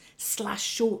culottes /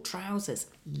 short trousers.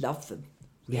 Love them.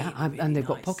 yeah, Really, and really they've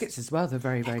got nice. pockets as well. They're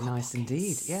very, very got nice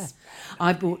indeed. pockets. Yeah,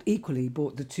 I bought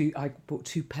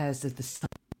 2 pairs of the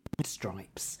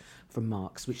stripes, from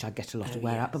Marks, which I get a lot of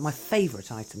wear out. But my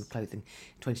favourite item of clothing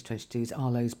in 2022 is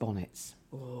Arlo's bonnets.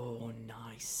 Oh,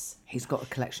 nice. He's got a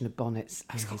collection of bonnets,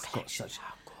 and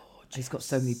he's got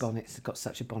so many bonnets. He's got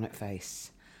such a bonnet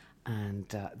face, and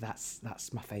that's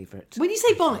my favourite. When you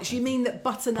say bonnets, you mean that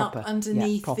button Proper, up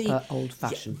underneath proper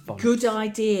old-fashioned bonnets. Good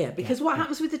idea, because what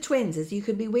happens with the twins is you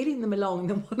can be wheeling them along, and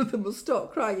then one of them will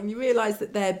stop crying, and you realise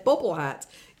that their bobble hat,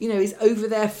 is over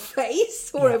their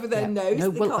face or over their nose.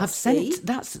 No, they well, can't I've see. sent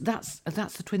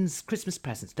that's the twins' Christmas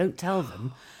presents. Don't tell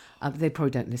them. They probably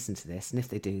don't listen to this, and if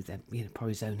they do, then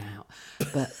probably zone out.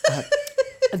 But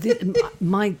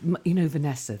my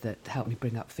Vanessa that helped me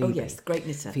bring up Phoebe. Oh yes, great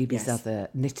knitter. Phoebe's yes. other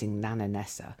knitting nana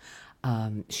Nessa.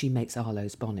 She makes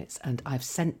Arlo's bonnets, and I've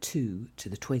sent 2 to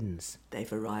the twins.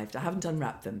 They've arrived. I haven't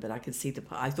unwrapped them, but I can see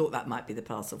I thought that might be the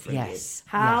parcel from Yes,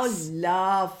 you. How yes.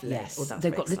 lovely! Yes, Oh, that's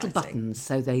they've very got little exciting. buttons,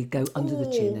 so they go under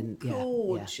the chin. And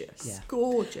Gorgeous,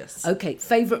 gorgeous. Okay,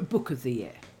 favourite book of the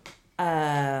year.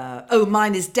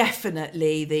 Mine is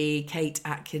definitely the Kate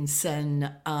Atkinson.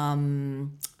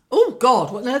 Oh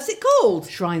God, what on earth's it called?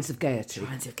 Shrines of Gaiety.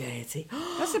 Shrines of Gaiety.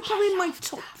 That's probably my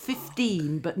top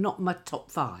 15, but not my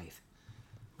top 5.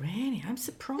 Really, I'm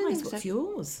surprised. What's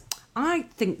yours? I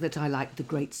think that I like The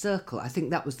Great Circle. I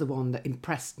think that was the one that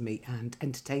impressed me and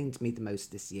entertained me the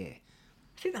most this year.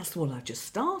 I think that's the one I've just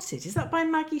started. Is that by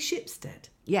Maggie Shipstead?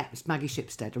 Yeah, it's Maggie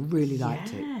Shipstead. I really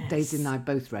liked it. Daisy and I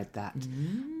both read that.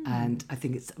 And I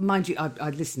think it's, mind you, I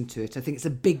listened to it. I think it's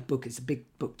a big book. It's a big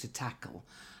book to tackle.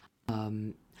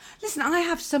 Listen, I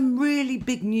have some really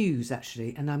big news,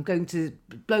 actually, and I'm going to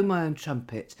blow my own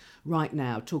trumpet right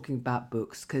now talking about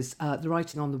books, because The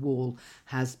Writing on the Wall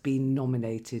has been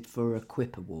nominated for a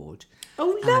Quip Award.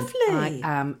 Oh, lovely. And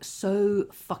I am so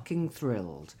fucking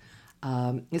thrilled.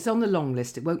 It's on the long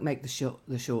list. It won't make the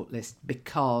short list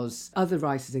because other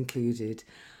writers included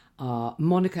are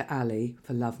Monica Ali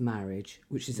for Love Marriage,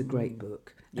 which is a great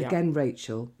book. Yeah. Again,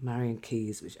 Rachel, Marion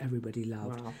Keyes, which everybody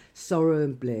loved. Wow. Sorrow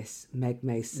and Bliss, Meg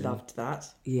Mason. Loved that.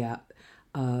 Yeah.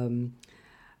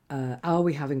 Are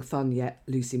We Having Fun Yet?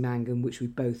 Lucy Mangum, which we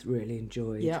both really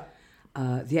enjoyed. Yeah.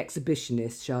 The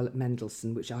Exhibitionist, Charlotte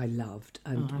Mendelssohn, which I loved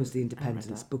and was the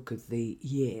Independent's Book of the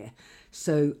Year.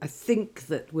 So I think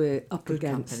that we're up Good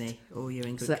against... company. Oh, you're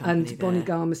in good So, company and Bonnie there.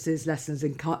 Garmus's Lessons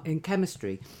in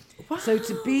Chemistry. Wow. So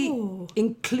to be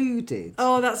included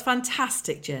Oh, that's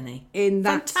fantastic, Jenny. in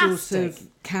that Fantastic. sort of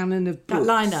canon of That books,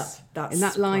 lineup, that's in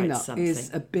that quite lineup is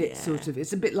something. a bit Yeah. sort of,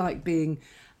 it's a bit like being,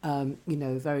 a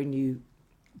very new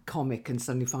comic and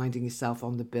suddenly finding yourself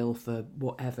on the bill for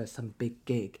whatever, some big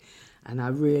gig. And I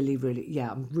really,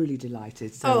 I'm really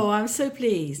delighted. So, Oh, I'm so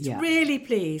pleased. Yeah. Really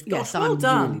pleased. Gosh, yes, well I'm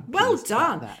done. really Well pleased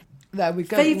about done. that. There we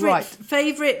go. Favourite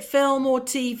Right, film or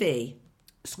TV?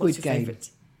 Squid What's your Game. favourite?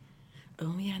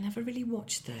 Oh yeah, I never really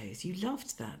watched those. You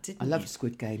loved that, didn't I you? loved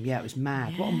Squid Game. Yeah, it was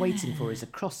mad. What I'm waiting for is a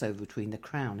crossover between The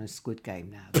Crown and Squid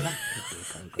Game now. That could be a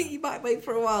programme. You might wait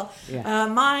for a while. Yeah.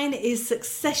 Mine is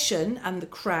Succession and The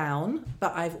Crown,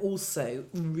 but I've also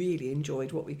really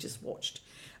enjoyed what we've just watched,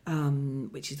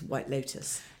 which is White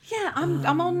Lotus. Yeah,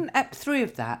 I'm on ep 3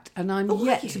 of that, and I'm Oh, are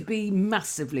yet you? to be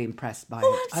massively impressed by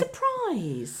Oh, it. I'm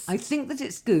surprised. I think that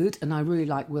it's good, and I really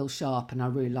like Will Sharp, and I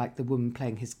really like the woman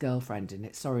playing his girlfriend in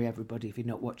it. Sorry, everybody, if you're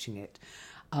not watching it.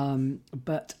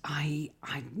 But I'm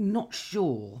not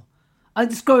sure.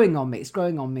 It's growing on me. It's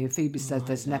growing on me. And Phoebe said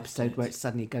there's an episode where it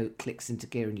suddenly clicks into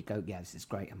gear, and you go, yeah, this is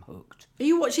great. I'm hooked. Are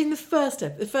you watching the first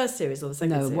series or the second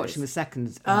No, series? I'm watching the second.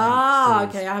 series.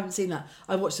 Okay, I haven't seen that.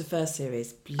 I watched the first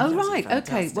series. Oh Bloody right, okay.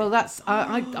 fantastic. Well, that's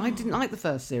I didn't like the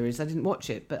first series. I didn't watch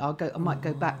it, but I might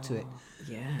go back to it.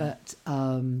 Yeah. But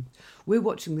we're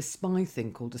watching this spy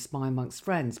thing called A Spy Amongst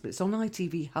Friends, but it's on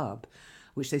ITV Hub,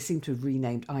 which they seem to have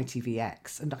renamed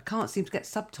ITVX, and I can't seem to get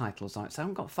subtitles on it, so I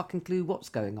haven't got a fucking clue what's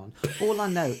going on. All I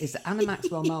know is that Anna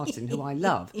Maxwell Martin, who I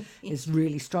love, is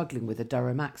really struggling with a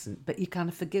Durham accent, but you kind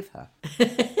of forgive her.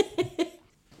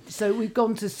 So we've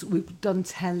done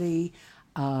telly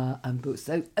and books.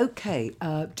 So okay,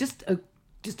 just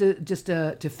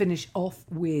to finish off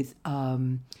with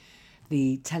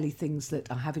the telly things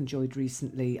that I have enjoyed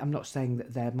recently. I'm not saying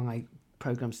that they're my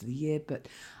programmes of the year, but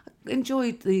I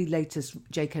enjoyed the latest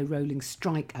J.K. Rowling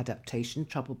Strike adaptation,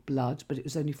 Troubled Blood, but it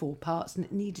was only 4 parts and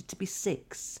it needed to be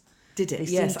 6. Did They it?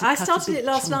 seem Yes. to I cut a started big it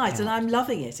last chunk night and out. I'm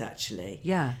loving it, actually.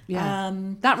 Yeah.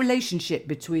 That relationship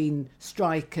between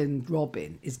Strike and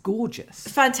Robin is gorgeous.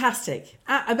 Fantastic.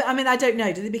 I mean, I don't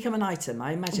know. Did they become an item?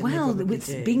 I imagine they Well, probably it's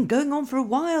do. been going on for a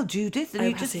while, Judith, and Oh,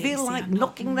 you has just it? feel See, like I'm not-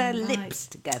 knocking their right. lips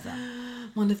together.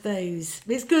 One of those.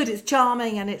 It's good, it's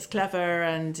charming and it's clever,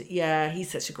 and yeah,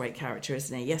 he's such a great character,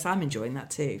 isn't he? Yes, I'm enjoying that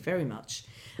too, very much.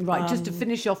 Right, just to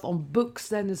finish off on books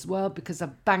then as well, because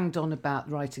I've banged on about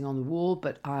writing on the wall,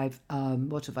 but I've,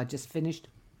 what have I just finished?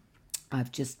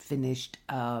 I've just finished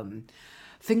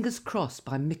Fingers Crossed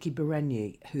by Mickey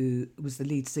Berenyi, who was the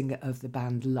lead singer of the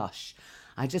band Lush.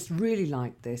 I just really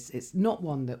like this. It's not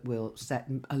one that will set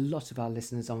a lot of our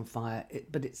listeners on fire,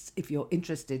 but it's, if you're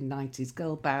interested in 90s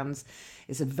girl bands,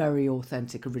 it's a very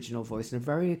authentic original voice and a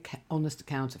very honest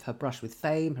account of her brush with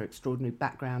fame, her extraordinary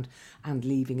background, and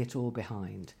leaving it all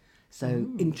behind. So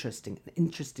interesting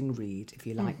read if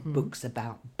you like books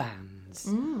about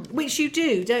bands. Which you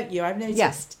do, don't you? I've noticed.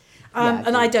 Yes.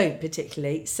 And I don't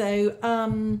particularly. So,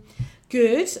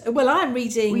 good. Well, I'm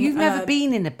reading... Well, you've never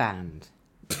been in a band.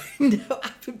 No, I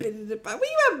haven't been in a band. Well,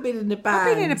 you haven't been in a band.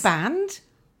 I've been in a band.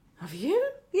 Have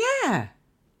you? Yeah.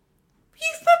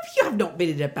 You have not been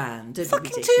in a band. Don't be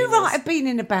Fucking too ridiculous. right, I've been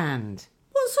in a band.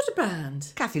 What sort of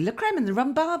band? Kathy Lecreme and the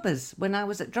Rumbarbers when I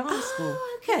was at drama school.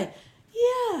 Oh, okay.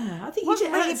 Yeah, I think It wasn't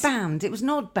you did. really a band. It was an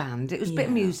odd band. It was a bit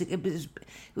of Yeah. music. It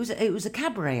was a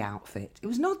cabaret outfit. It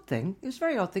was an odd thing. It was a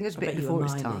very odd thing. It was a I bit bet you before were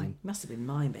its miming. time. Must have been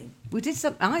miming. We did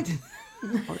some. I did.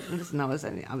 Listen, I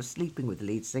was sleeping with the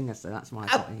lead singer, so that's why I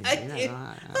got in.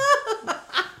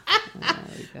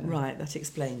 Right, that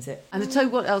explains it. And to tell you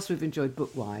what else we've enjoyed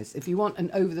book-wise, if you want an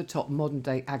over-the-top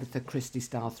modern-day Agatha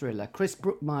Christie-style thriller, Chris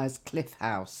Brookmyre's Cliff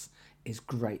House is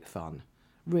great fun.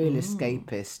 Real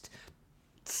escapist,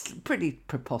 pretty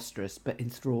preposterous but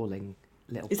enthralling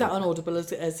little Is that book. on Audible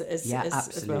as Yeah, as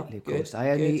absolutely, well? of course. Good,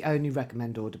 I good. only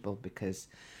recommend Audible because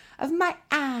of my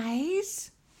eyes.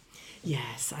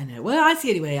 Yes, I know. Well, that's the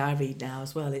only way I read now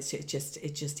as well. It's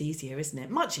just easier, isn't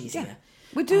it? Much easier.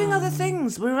 We're doing other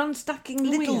things. We're unstacking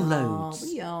little loads.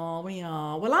 We are.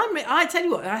 Well, I tell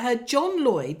you what, I heard John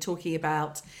Lloyd talking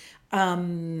about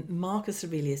Marcus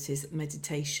Aurelius's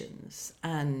meditations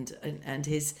and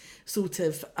his sort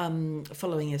of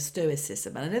following of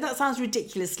Stoicism. And I know that sounds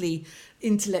ridiculously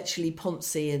intellectually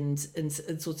poncy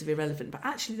and sort of irrelevant, but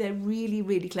actually they're really,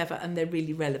 really clever and they're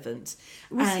really relevant.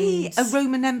 Was he a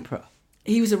Roman emperor?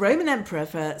 He was a Roman emperor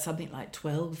for something like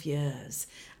 12 years.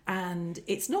 And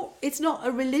it's not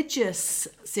a religious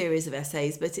series of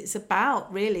essays, but it's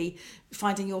about really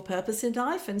finding your purpose in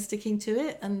life and sticking to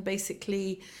it, and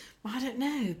basically, I don't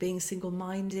know, being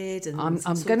single-minded and I'm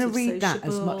sort going to of read that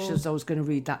as much sociable. as I was going to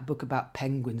read that book about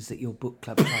penguins that your book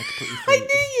club tried to put you through. I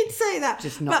knew you'd say that.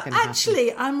 Just not but gonna happen.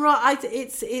 actually, I'm right.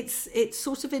 It's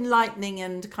sort of enlightening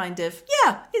and kind of,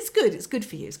 yeah, it's good. It's good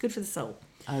for you. It's good for the soul.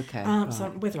 Okay. So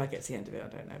whether I get to the end of it, I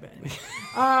don't know. But anyway,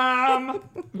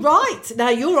 right now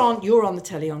you're on the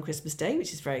telly on Christmas Day,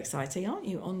 which is very exciting, aren't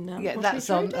you? On Yeah, Watch Me that's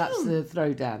on. Throw That's Down? the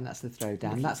throwdown. That's the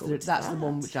throwdown. That's forward to the that.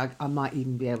 one which I might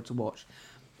even be able to watch.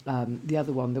 The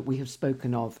other one that we have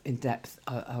spoken of in depth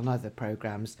on other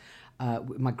programmes,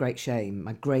 my great shame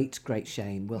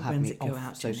will have When's me it go off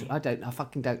out, social. Jenny? I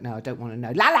fucking don't know. I don't want to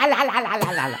know. La la la la la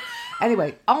la la.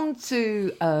 Anyway, on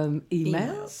to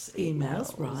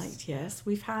emails. Right? Yes,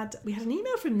 we had an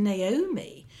email from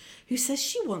Naomi, who says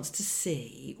she wants to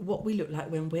see what we look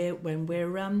like when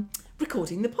we're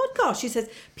recording the podcast. She says,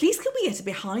 "Please, can we get a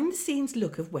behind the scenes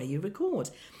look of where you record?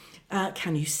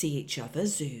 Can you see each other?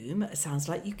 Zoom. It sounds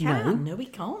like you can. No, we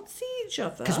can't see each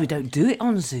other Because we don't do it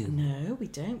on Zoom. No, we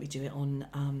don't. We do it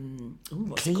on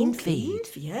what's Clean it called? feed.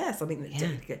 Yeah, something that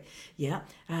yeah.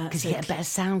 Because you get a better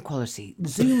sound quality.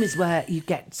 Zoom is where you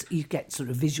get sort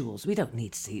of visuals. We don't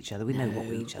need to see each other. We know what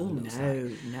each other looks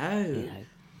like. No.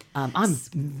 I'm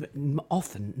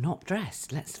often not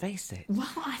dressed. Let's face it. Well,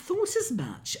 I thought as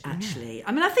much, actually. Yeah.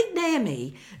 I mean, I think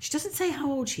Naomi, she doesn't say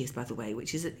how old she is, by the way,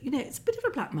 which is, it's a bit of a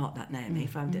black mark, that Naomi,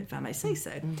 if I may say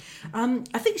so.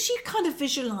 I think she kind of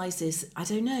visualises, I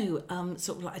don't know,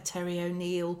 sort of like a Terry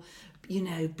O'Neill,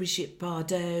 Brigitte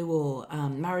Bardot or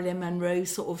Marilyn Monroe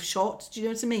sort of shot. Do you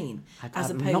know what I mean?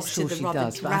 I'm not sure she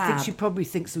does, but I think she probably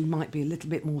thinks we might be a little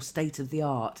bit more state of the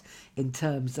art in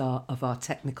terms of our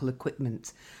technical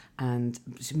equipment. And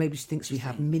maybe she thinks we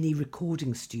have mini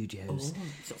recording studios,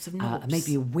 sorts of knobs,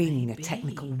 maybe a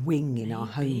technical wing in our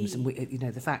homes. And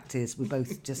the fact is, we're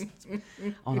both just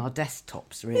on our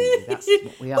desktops. Really, that's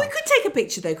what we are. We could take a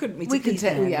picture though, couldn't we? We can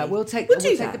take. Yeah, we'll take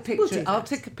a picture. I'll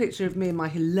take a picture of me and my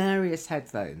hilarious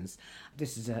headphones.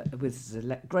 This is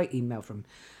a great email from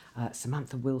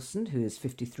Samantha Wilson, who is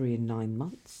 53 in 9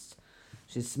 months.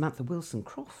 She's Samantha Wilson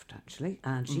Croft, actually,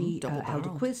 and she held a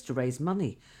quiz to raise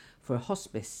money for a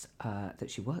hospice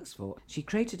that she works for. She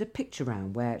created a picture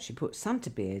round where she put Santa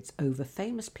beards over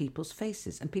famous people's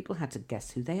faces and people had to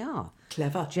guess who they are.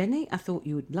 Clever. Jenny, I thought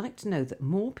you would like to know that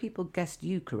more people guessed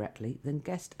you correctly than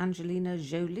guessed Angelina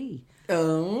Jolie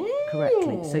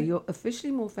correctly. So you're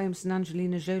officially more famous than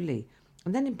Angelina Jolie.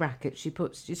 And then in brackets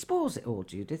she spoils it all,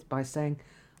 Judith, by saying,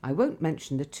 I won't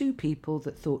mention the 2 people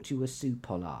that thought you were Sue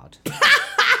Pollard.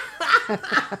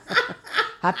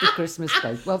 Happy Christmas,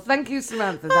 both. Well, thank you,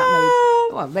 Samantha.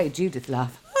 That made Judith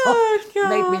laugh.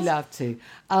 Made me laugh too.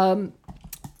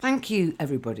 Thank you,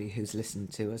 everybody who's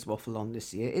listened to us waffle on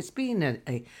this year. It's been a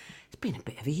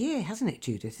bit of a year, hasn't it,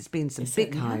 Judith? It's been some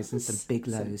big highs and some big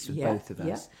lows for both of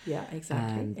us. Yeah,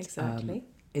 exactly. And, exactly.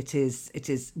 It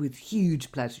is with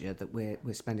huge pleasure that we're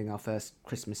spending our first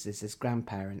Christmases as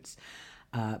grandparents.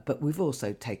 But we've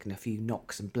also taken a few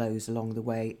knocks and blows along the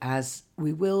way, as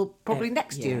we will probably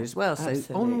next year as well. So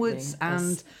onwards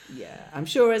and... I'm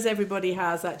sure as everybody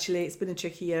has, actually. It's been a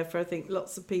tricky year for, I think,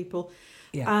 lots of people.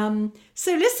 Yeah.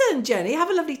 So listen, Jenny, have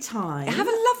a lovely time. Have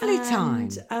a lovely time.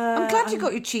 I'm glad you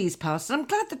got your cheese pasta. I'm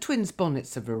glad the twins'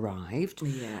 bonnets have arrived.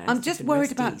 Yeah, I'm just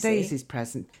worried about Daisy's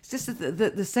present. It's just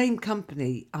that the same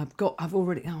company I've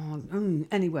already...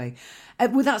 anyway.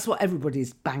 Well, that's what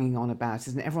everybody's banging on about,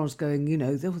 isn't it? Everyone's going,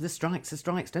 the strikes,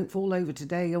 don't fall over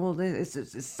today.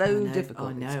 It's so difficult.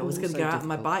 I know. It's I was going to go out on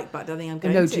my bike, but I don't think I'm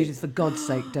going to. No, to. Judith, for God's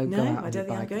sake, don't go out on your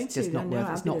bike. It's just not worth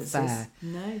it. It's not fair.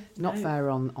 No. It's not fair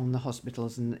on the hospitals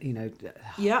and,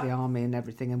 the army and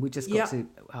everything. And we just got to,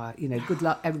 good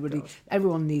luck, everybody.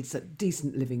 Everyone needs a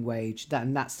decent living wage.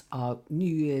 And that's our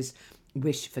New Year's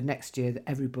wish for next year, that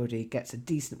everybody gets a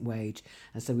decent wage,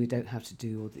 and so we don't have to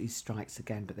do all these strikes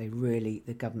again. But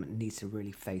the government needs to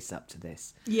really face up to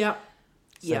this. Yeah.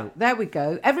 So there we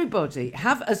go. Everybody,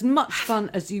 have as much fun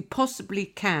as you possibly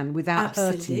can without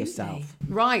hurting yourself.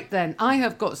 Right then, I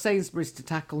have got Sainsbury's to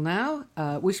tackle now.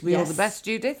 Wish me all the best,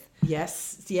 Judith.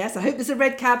 Yes. I hope there's a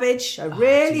red cabbage. I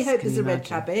really hope there's a red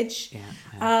cabbage. Yeah.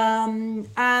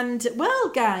 And, well,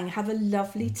 gang, have a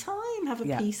lovely time. Have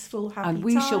a peaceful, happy time. And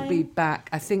we shall be back,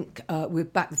 I think we're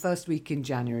back the first week in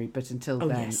January, but until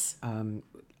then...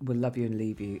 we'll love you and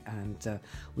leave you, and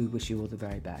we wish you all the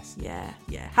very best. Yeah.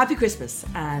 Happy Christmas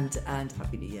and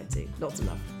Happy New Year too. Lots of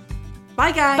love.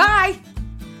 Bye, guys. Bye.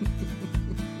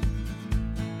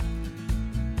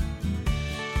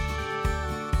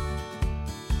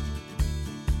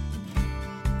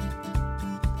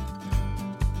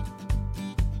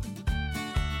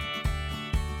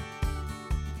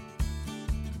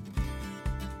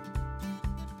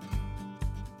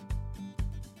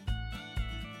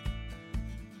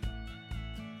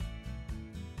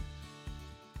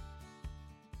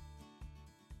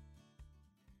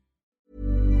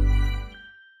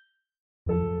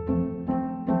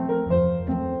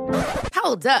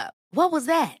 Hold up. What was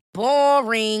that?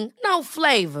 Boring. No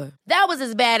flavor. That was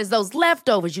as bad as those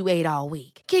leftovers you ate all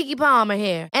week. Keke Palmer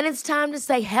here, and it's time to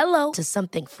say hello to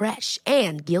something fresh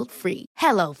and guilt-free.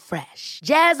 Hello Fresh.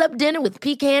 Jazz up dinner with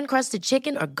pecan-crusted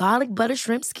chicken or garlic butter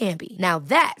shrimp scampi. Now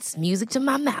that's music to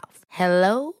my mouth.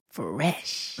 Hello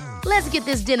Fresh. Let's get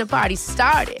this dinner party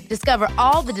started. Discover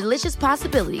all the delicious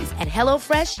possibilities at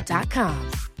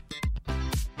HelloFresh.com.